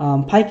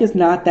 Pyke is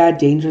not that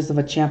dangerous of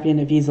a champion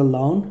if he's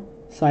alone,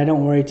 so I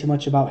don't worry too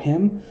much about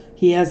him.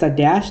 He has a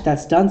dash that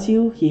stuns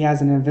you, he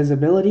has an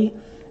invisibility,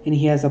 and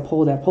he has a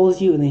pull that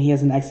pulls you, and then he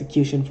has an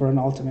execution for an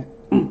ultimate.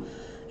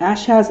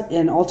 Ashe has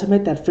an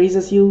ultimate that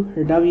freezes you,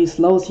 her W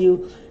slows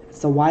you,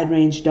 it's a wide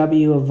range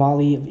W, a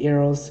volley of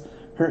arrows,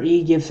 her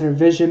E gives her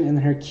vision, and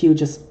her Q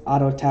just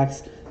auto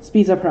attacks,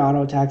 speeds up her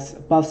auto attacks,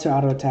 buffs her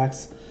auto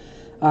attacks.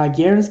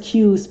 Garen's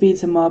Q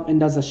speeds him up and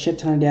does a shit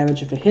ton of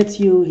damage. If it hits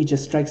you, he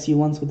just strikes you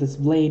once with his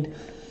blade,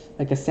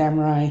 like a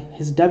samurai.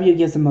 His W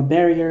gives him a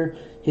barrier,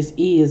 his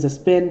E is a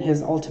spin,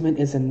 his ultimate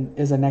is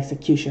an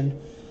execution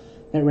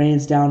that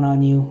rains down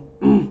on you.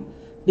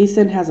 Lee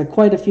Sin has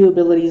quite a few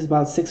abilities,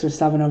 about 6 or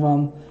 7 of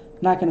them.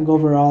 I'm not going to go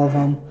over all of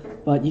them,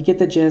 but you get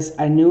the gist.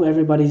 I knew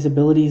everybody's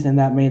abilities, and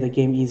that made the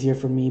game easier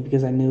for me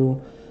because I knew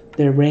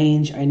their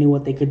range, I knew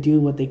what they could do,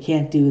 what they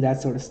can't do,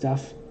 that sort of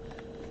stuff.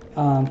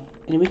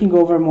 And we can go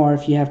over more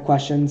if you have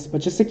questions,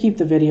 but just to keep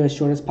the video as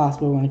short as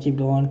possible, we want to keep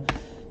going.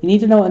 You need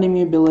to know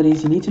enemy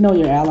abilities, you need to know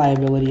your ally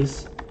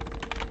abilities.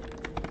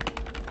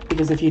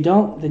 because if you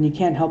don't, then you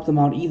can't help them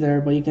out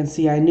either. But you can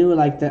see I knew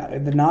like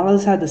the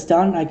Nautilus had the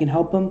stun, I can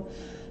help him.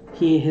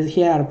 He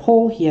had a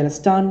pull, he had a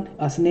stun,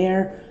 a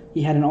snare,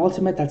 he had an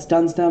ultimate that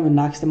stuns them and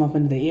knocks them up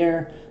into the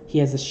air. He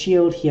has a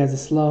shield, he has a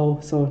slow,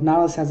 so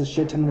Nautilus has a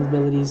shit ton of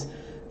abilities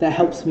that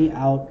helps me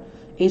out.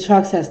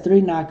 Aatrox has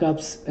 3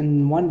 knockups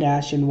and 1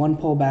 dash and 1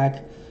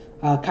 pullback.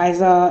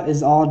 Kai'Sa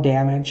is all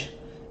damage,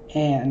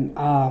 and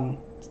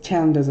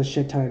Talon does a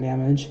shit ton of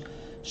damage.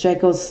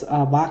 Shaco's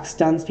box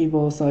stuns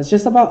people, so it's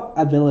just about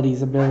abilities.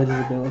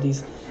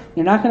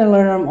 You're not going to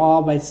learn them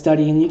all by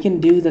studying. You can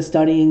do the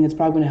studying, it's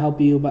probably going to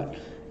help you, but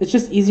it's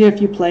just easier if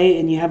you play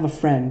and you have a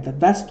friend. The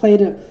best way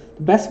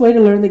to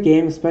learn the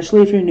game,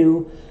 especially if you're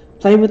new,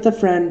 play with a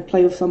friend,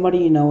 play with somebody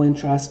you know and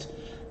trust,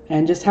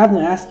 and just have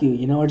them ask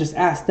you, or just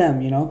ask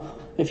them,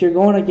 If you're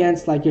going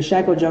against, like, your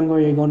Shaco jungle,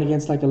 or you're going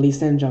against, like, a Lee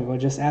Sin jungle,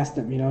 just ask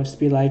them, just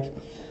be like,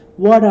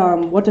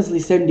 what does Lee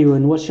Sin do,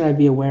 and what should I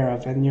be aware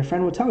of? And your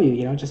friend will tell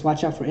you, just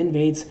watch out for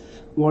invades,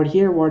 ward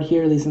here,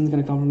 Lee Sin's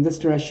going to come from this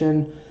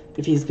direction,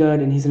 if he's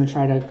good, and he's going to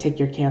try to take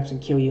your camps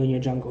and kill you in your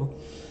jungle.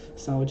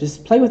 So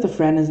just play with a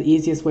friend is the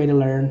easiest way to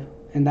learn,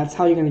 and that's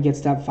how you're going to get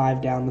step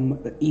 5 down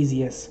the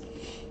easiest.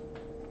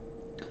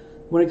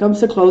 When it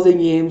comes to closing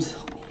games,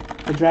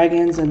 the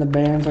dragons and the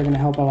barons are going to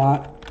help a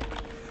lot.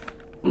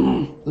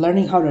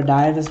 Learning how to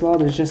dive as well,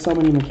 there's just so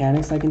many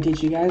mechanics I can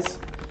teach you guys.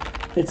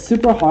 It's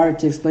super hard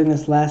to explain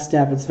this last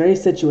step. It's very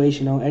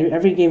situational.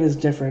 Every game is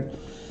different.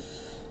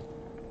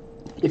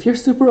 If you're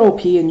super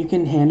OP and you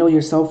can handle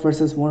yourself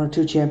versus 1 or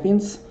 2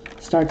 champions,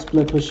 start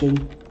split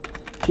pushing.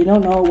 If you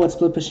don't know what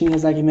split pushing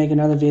is, I can make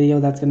another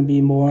video that's going to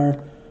be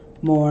more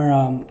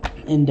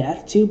in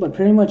depth too. But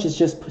pretty much it's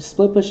just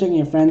split pushing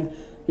your friend.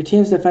 Your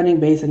team's defending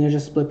base and you're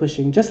just split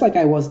pushing, just like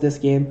I was this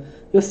game.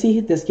 You'll see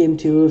this game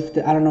too.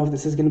 I don't know if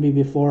this is going to be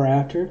before or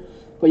after,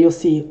 but you'll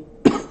see.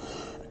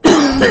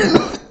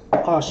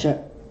 Oh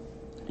shit!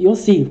 You'll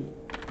see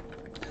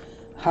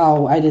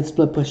how I did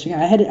split pushing.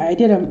 I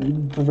did a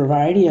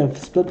variety of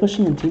split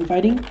pushing and team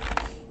fighting,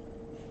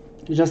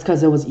 just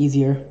because it was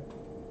easier.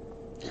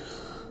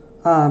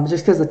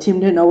 Just because the team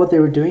didn't know what they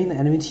were doing, the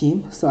enemy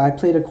team, so I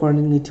played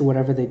accordingly to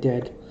whatever they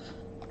did.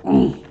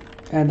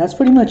 And that's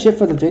pretty much it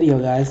for the video,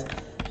 guys.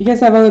 If you guys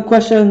have other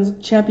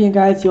questions, champion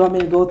guides, you want me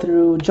to go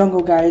through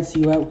jungle guides,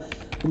 the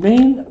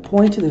main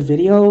point to the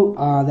video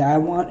that I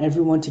want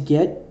everyone to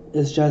get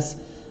is just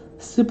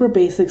super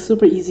basic,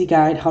 super easy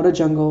guide, how to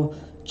jungle.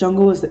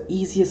 Jungle is the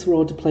easiest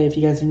role to play if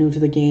you guys are new to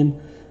the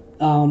game.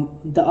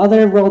 The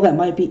other role that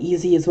might be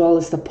easy as well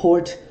is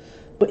support.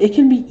 But it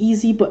can be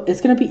easy, but it's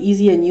going to be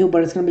easy on you,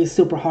 but it's going to be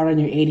super hard on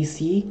your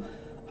ADC.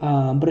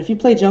 But if you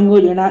play jungle,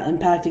 you're not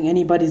impacting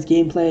anybody's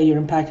gameplay,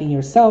 you're impacting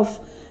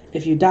yourself.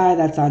 If you die,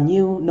 that's on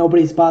you.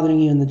 Nobody's bothering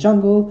you in the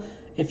jungle.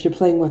 If you're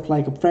playing with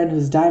like a friend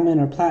who's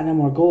diamond or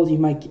platinum or gold, you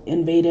might get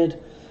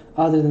invaded.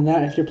 Other than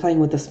that, if you're playing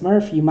with a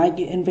smurf, you might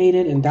get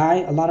invaded and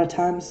die a lot of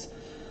times.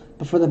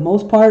 But for the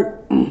most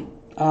part, you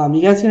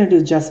guys are going to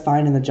do just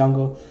fine in the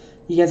jungle.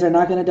 You guys are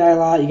not going to die a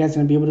lot. You guys are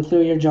going to be able to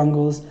clear your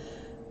jungles.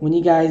 When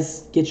you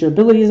guys get your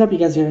abilities up, you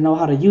guys are going to know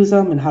how to use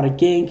them and how to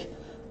gank.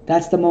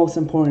 That's the most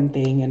important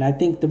thing. And I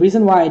think the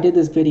reason why I did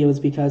this video is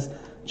because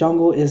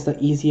jungle is the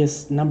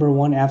easiest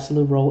 #1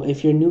 absolute role.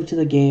 If you're new to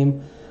the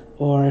game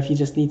or if you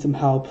just need some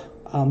help,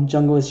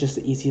 jungle is just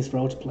the easiest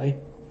role to play.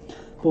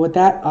 But with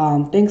that,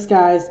 thanks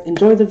guys.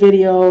 Enjoy the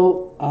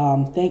video.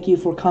 Thank you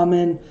for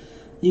coming.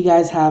 You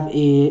guys have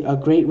a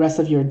great rest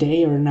of your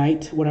day or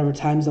night, whatever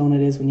time zone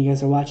it is when you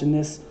guys are watching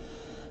this.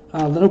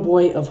 Little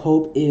Boy of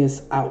Hope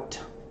is out.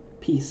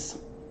 Peace.